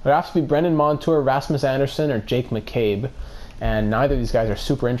 It would have to be Brendan Montour, Rasmus Anderson, or Jake McCabe, and neither of these guys are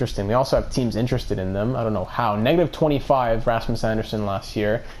super interesting. We also have teams interested in them. I don't know how. Negative 25 Rasmus Anderson last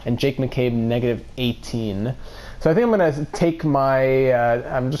year, and Jake McCabe negative 18. So I think I'm going to take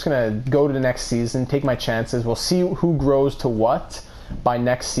I'm just going to go to the next season, take my chances. We'll see who grows to what by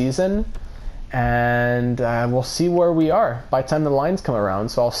next season. And we'll see where we are by the time the lines come around.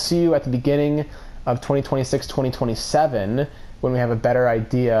 So I'll see you at the beginning of 2026-2027 when we have a better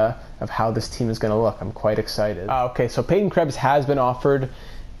idea of how this team is going to look. I'm quite excited. Okay, so Peyton Krebs has been offered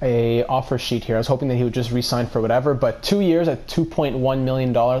a offer sheet here. I was hoping that he would just re-sign for whatever, but 2 years at $2.1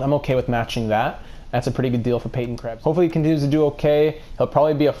 million, I'm okay with matching that. That's a pretty good deal for Peyton Krebs. Hopefully he continues to do okay. He'll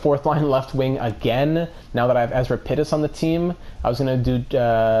probably be a fourth line left wing again now that I have Ezra Pittis on the team. I was going to do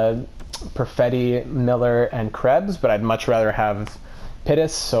Perfetti, Miller, and Krebs, but I'd much rather have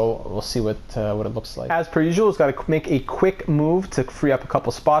Pittis, so we'll see what it looks like. As per usual, it's got to make a quick move to free up a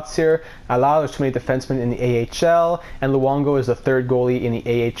couple spots here. Aloha, there's too many defensemen in the AHL, and Luongo is the third goalie in the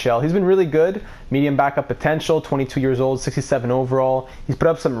AHL. He's been really good, medium backup potential, 22 years old, 67 overall. He's put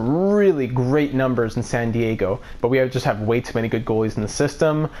up some really great numbers in San Diego, but we just have way too many good goalies in the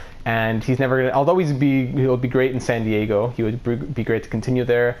system, and he's never gonna, although he'll be great in San Diego, he would be great to continue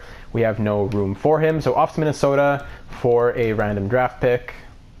there. We have no room for him, so off to Minnesota for a random draft pick.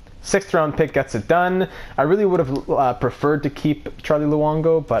 6th round pick gets it done. I really would have preferred to keep Charlie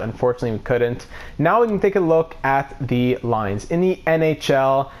Luongo, but unfortunately we couldn't. Now we can take a look at the lines. In the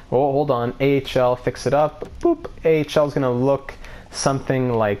NHL, oh, hold on, AHL, fix it up. Boop, AHL is going to look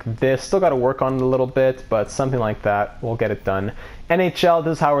something like this. Still got to work on it a little bit, but something like that. We'll get it done. NHL,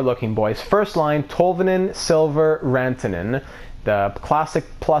 this is how we're looking, boys. First line, Tolvanen, Silver, Rantanen. The classic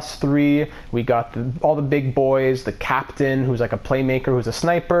 +3, we got all the big boys, the captain, who's like a playmaker, who's a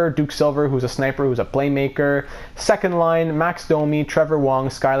sniper, Duke Silver, who's a sniper, who's a playmaker. Second line, Max Domi, Trevor Wong,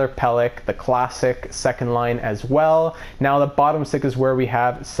 Skylar Pelech, the classic second line as well. Now the bottom 6 is where we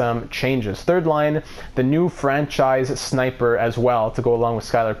have some changes. Third line, the new franchise sniper as well, to go along with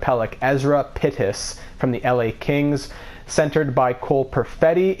Skylar Pelech, Ezra Pittis from the LA Kings. Centered by Cole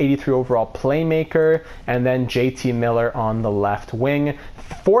Perfetti, 83 overall playmaker, and then JT Miller on the left wing.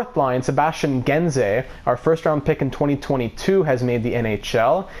 Fourth line, Sebastian Genze, our first round pick in 2022, has made the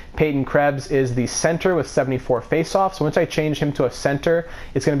NHL. Peyton Krebs is the center with 74 faceoffs. Once I change him to a center,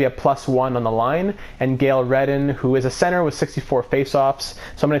 it's going to be a +1 on the line. And Gail Redden, who is a center with 64 faceoffs,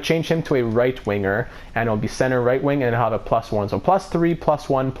 so I'm going to change him to a right winger, and it'll be center right wing, and it'll have a +1. So +3,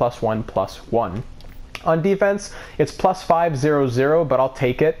 +1, +1, +1. On defense, it's +5-0-0, but I'll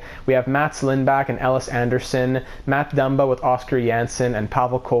take it. We have Mats Lindback and Ellis Anderson, Matt Dumba with Oscar Janssen, and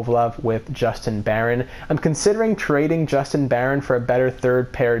Pavel Kovalev with Justin Barron. I'm considering trading Justin Barron for a better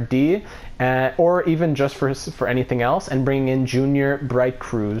third pair D, or even just for anything else, and bringing in Junior Bright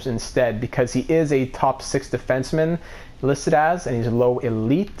Cruz instead, because he is a top 6 defenseman listed as, and he's low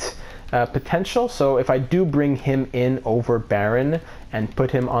elite potential. So if I do bring him in over Barron and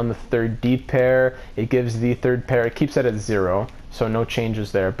put him on the third D pair, it gives the third pair, it keeps it at 0, so no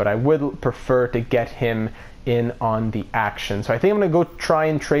changes there, but I would prefer to get him in on the action. So I think I'm going to go try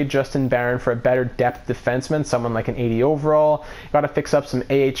and trade Justin Barron for a better depth defenseman, someone like an 80 overall. Got to fix up some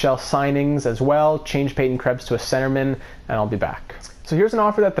AHL signings as well, change Peyton Krebs to a centerman, and I'll be back. So here's an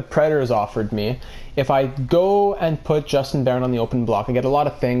offer that the Predators offered me. If I go and put Justin Barron on the open block, I get a lot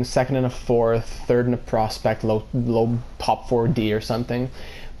of things, 2nd and a 4th, 3rd and a prospect, low top 4D or something.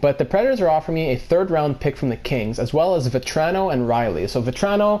 But the Predators are offering me a 3rd round pick from the Kings, as well as Vetrano and Riley. So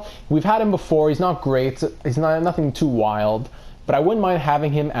Vetrano, we've had him before, he's not great, he's nothing too wild, but I wouldn't mind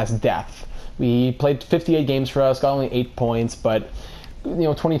having him as depth. We played 58 games for us, got only 8 points, but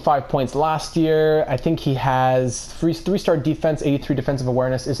 25 points last year. I think he has 3-star defense, 83 defensive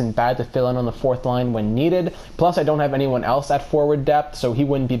awareness isn't bad to fill in on the 4th line when needed. Plus, I don't have anyone else at forward depth, so he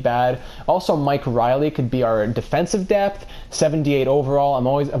wouldn't be bad. Also, Mike Riley could be our defensive depth, 78 overall.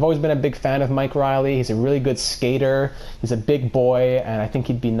 I've always been a big fan of Mike Riley. He's a really good skater. He's a big boy, and I think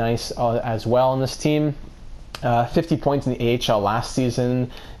he'd be nice as well on this team. 50 points in the AHL last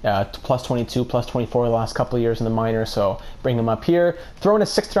season, +22, +24 the last couple of years in the minors, so bring him up here. Throw in a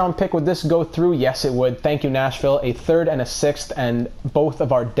 6th round pick, would this go through? Yes, it would. Thank you, Nashville. A 3rd and a 6th, and both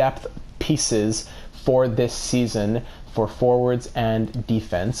of our depth pieces for this season for forwards and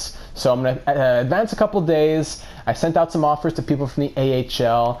defense. So I'm going to advance a couple days. I sent out some offers to people from the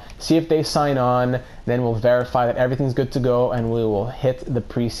AHL, see if they sign on, then we'll verify that everything's good to go, and we will hit the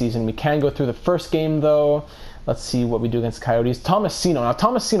preseason. We can go through the first game, though. Let's see what we do against Coyotes. Tomasino. Now,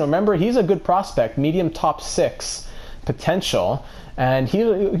 Tomasino, remember, he's a good prospect, medium top 6 potential, and he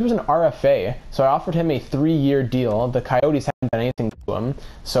was an RFA, so I offered him a 3-year deal. The Coyotes haven't done anything to him,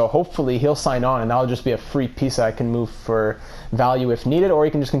 so hopefully he'll sign on, and that'll just be a free piece that I can move for value if needed, or he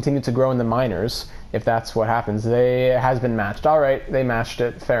can just continue to grow in the minors if that's what happens. It has been matched. All right, they matched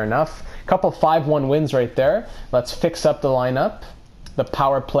it. Fair enough. Couple 5-1 wins right there. Let's fix up the lineup, the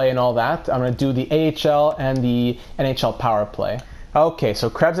power play and all that. I'm going to do the AHL and the NHL power play. Okay, so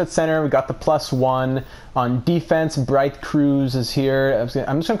Krebs at center, we got the +1. On defense, Bright Cruz is here.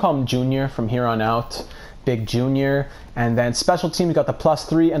 I'm just going to call him Junior from here on out. Big Junior. And then special teams got the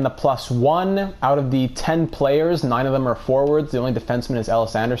 +3 and the +1. Out of the 10 players, 9 of them are forwards. The only defenseman is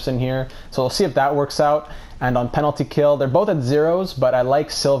Ellis Anderson here. So we'll see if that works out. And on penalty kill, they're both at 0s, but I like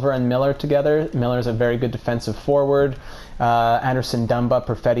Silver and Miller together. Miller's a very good defensive forward. Anderson, Dumba,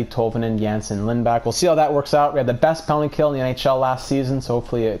 Perfetti, Tolvanen, Janssen, Lindback. We'll see how that works out. We had the best penalty kill in the NHL last season, so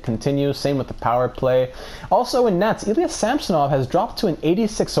hopefully it continues. Same with the power play. Also in nets, Ilya Samsonov has dropped to an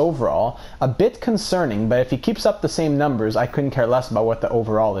 86 overall. A bit concerning, but if he keeps up the same numbers, I couldn't care less about what the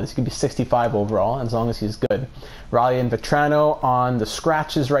overall is. He could be 65 overall, as long as he's good. Riley and Vetrano on the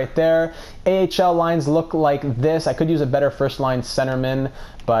scratches right there. AHL lines look like this. I could use a better first-line centerman,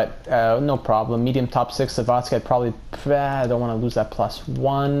 but no problem. Medium top 6, Savatsky, I'd probably... I don't want to lose that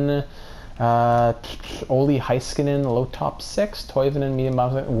 +1. Oli Heiskanen, low top 6. Toivonen, medium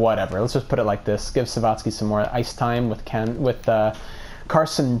bottom, whatever. Let's just put it like this. Give Savatsky some more ice time with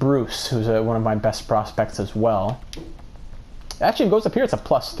Carson Bruce, who's one of my best prospects as well. Actually, it goes up here. It's a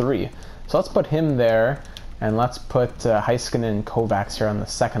 +3. So let's put him there. And let's put Heiskanen and Kovacs here on the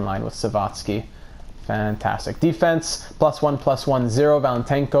second line with Savatsky. Fantastic. Defense, +1, +1, 0.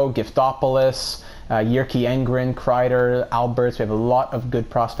 Valentenko, Giftopoulos, Yerky Engren, Kreider, Alberts. We have a lot of good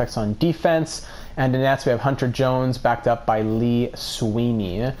prospects on defense. And in nets, we have Hunter Jones backed up by Lee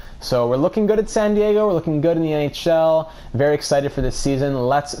Sweeney. So we're looking good at San Diego. We're looking good in the NHL. Very excited for this season.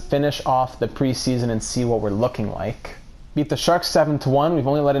 Let's finish off the preseason and see what we're looking like. Beat the Sharks 7-1. We've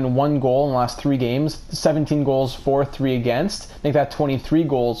only let in 1 goal in the last 3 games. 17 goals for, 3 against. Make that 23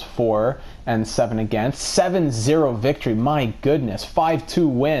 goals for and 7 against. 7-0 victory. My goodness. 5-2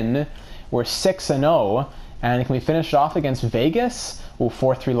 win. We're 6-0. And can we finish off against Vegas? Oh,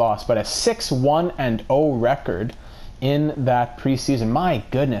 4-3 loss. But a 6-1-0 record in that preseason. My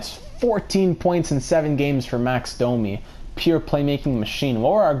goodness. 14 points in 7 games for Max Domi. Pure playmaking machine.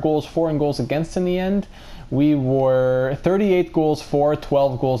 What were our goals for and goals against in the end? We were 38 goals for,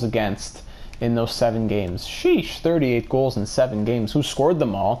 12 goals against in those 7 games. Sheesh, 38 goals in 7 games. Who scored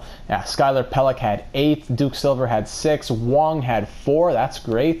them all? Yeah, Skylar Pelech had 8, Duke Silver had 6, Wong had 4, that's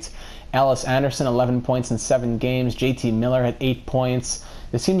great. Ellis Anderson, 11 points in 7 games. JT Miller had 8 points.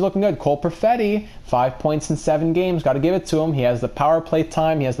 This team's looking good. Cole Perfetti, 5 points in 7 games. Got to give it to him. He has the power play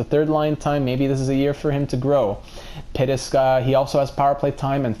time. He has the third line time. Maybe this is a year for him to grow. Pittis, he also has power play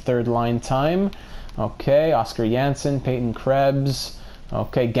time and third line time. Okay, Oscar Janssen, Peyton Krebs.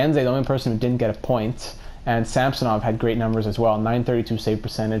 Okay, Genze, the only person who didn't get a point. And Samsonov had great numbers as well. 932 save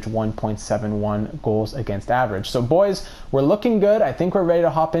percentage, 1.71 goals against average. So boys, we're looking good. I think we're ready to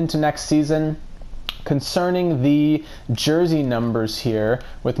hop into next season. Concerning the jersey numbers here,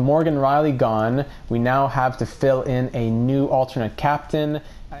 with Morgan Riley gone, we now have to fill in a new alternate captain.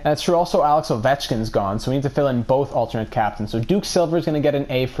 That's true, also Alex Ovechkin's gone, so we need to fill in both alternate captains. So Duke Silver is going to get an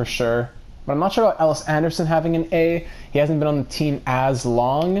A for sure. But I'm not sure about Ellis Anderson having an A. He hasn't been on the team as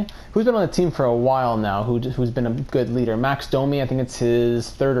long. Who's been on the team for a while now, who's been a good leader? Max Domi, I think it's his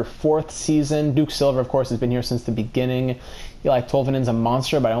 3rd or 4th season. Duke Silver, of course, has been here since the beginning. Eli Tolvanen's a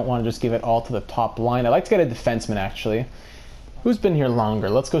monster, but I don't want to just give it all to the top line. I'd like to get a defenseman, actually. Who's been here longer?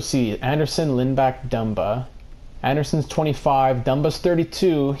 Let's go see. Anderson, Lindback, Dumba. Anderson's 25. Dumba's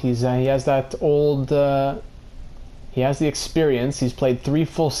 32. He has that old... He has the experience. He's played 3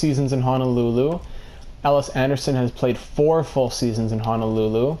 full seasons in Honolulu. Ellis Anderson has played 4 full seasons in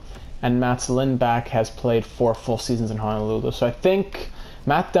Honolulu. And Mats Lindback has played 4 full seasons in Honolulu. So I think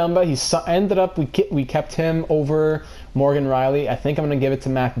Matt Dumba, we kept him over Morgan Riley. I think I'm going to give it to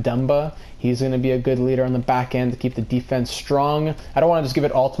Matt Dumba. He's going to be a good leader on the back end to keep the defense strong. I don't want to just give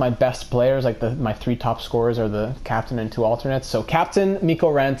it all to my best players, like my 3 top scorers are the captain and 2 alternates. So captain,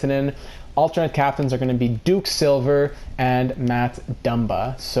 Mikko Rantanen. Alternate captains are going to be Duke Silver and Matt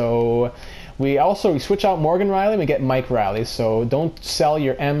Dumba. So we switch out Morgan Riley, we get Mike Riley. So don't sell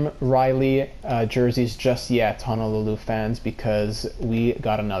your M. Riley jerseys just yet, Honolulu fans, because we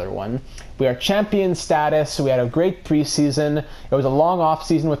got another one. We are champion status. So we had a great preseason. It was a long off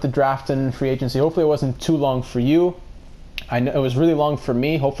season with the draft and free agency. Hopefully it wasn't too long for you. I know it was really long for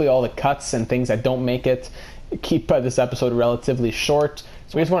me. Hopefully all the cuts and things that don't make it keep this episode relatively short.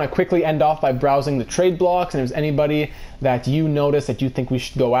 So we just want to quickly end off by browsing the trade blocks, and if there's anybody that you notice that you think we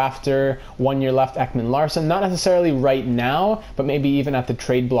should go after. 1 year left, Ekman Larsson. Not necessarily right now, but maybe even at the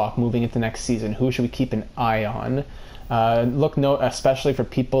trade block moving into next season. Who should we keep an eye on? Especially for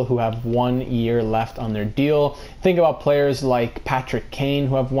people who have 1 year left on their deal. Think about players like Patrick Kane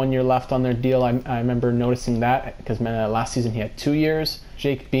who have 1 year left on their deal. I remember noticing that because last season he had 2 years.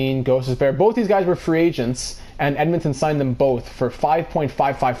 Jake Bean, Ghost Bear. Both these guys were free agents, and Edmonton signed them both for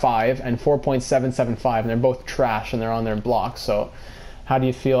 $5.555 and $4.775, and they're both trash and they're on their block. So How do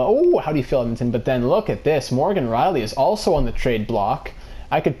you feel? Oh, how do you feel, Edmonton? But then look at this. Morgan Rielly is also on the trade block.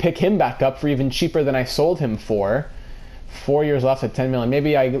 I could pick him back up for even cheaper than I sold him for. 4 years left at $10 million.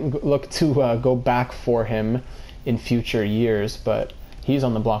 Maybe I look to go back for him in future years, but he's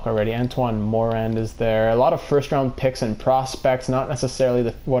on the block already. Antoine Morand is there. A lot of first-round picks and prospects, not necessarily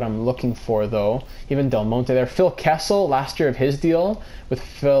what I'm looking for, though. Even Del Monte there. Phil Kessel, last year of his deal with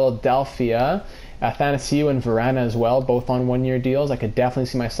Philadelphia. Athanasiou and Verana as well, both on one-year deals. I could definitely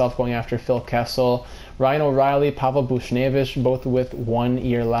see myself going after Phil Kessel. Ryan O'Reilly, Pavel Buchnevich, both with 1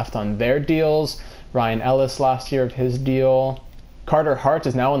 year left on their deals. Ryan Ellis last year of his deal. Carter Hart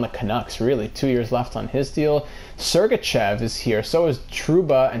is now on the Canucks, really. 2 years left on his deal. Sergachev is here. So is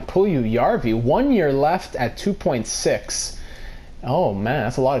Trouba and Puljujärvi. 1 year left at 2.6. Oh, man,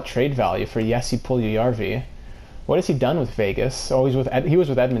 that's a lot of trade value for Jesse Puljujärvi. What has he done with Vegas? Oh, he was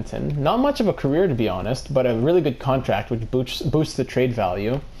with Edmonton. Not much of a career, to be honest, but a really good contract, which boosts the trade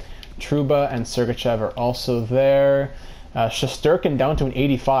value. Trouba and Sergachev are also there. Shesterkin down to an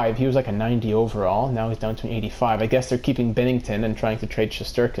 85. He was like a 90 overall. Now he's down to an 85. I guess they're keeping Binnington and trying to trade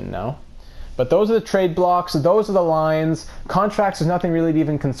Shesterkin now. But those are the trade blocks. Those are the lines. Contracts is nothing really to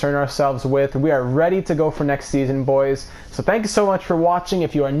even concern ourselves with. We are ready to go for next season, boys. So thank you so much for watching.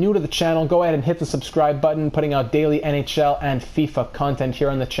 If you are new to the channel, go ahead and hit the subscribe button. Putting out daily NHL and FIFA content here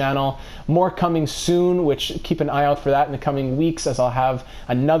on the channel. More coming soon, which keep an eye out for that in the coming weeks, as I'll have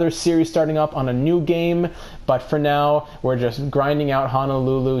another series starting up on a new game. But for now, we're just grinding out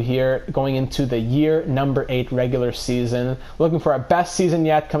Honolulu here, going into the year number 8 regular season. Looking for our best season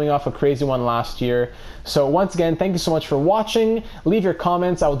yet, coming off a crazy one last year. So once again, thank you so much for watching. Leave your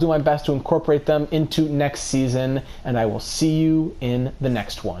comments. I will do my best to incorporate them into next season, and I will see you in the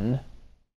next one.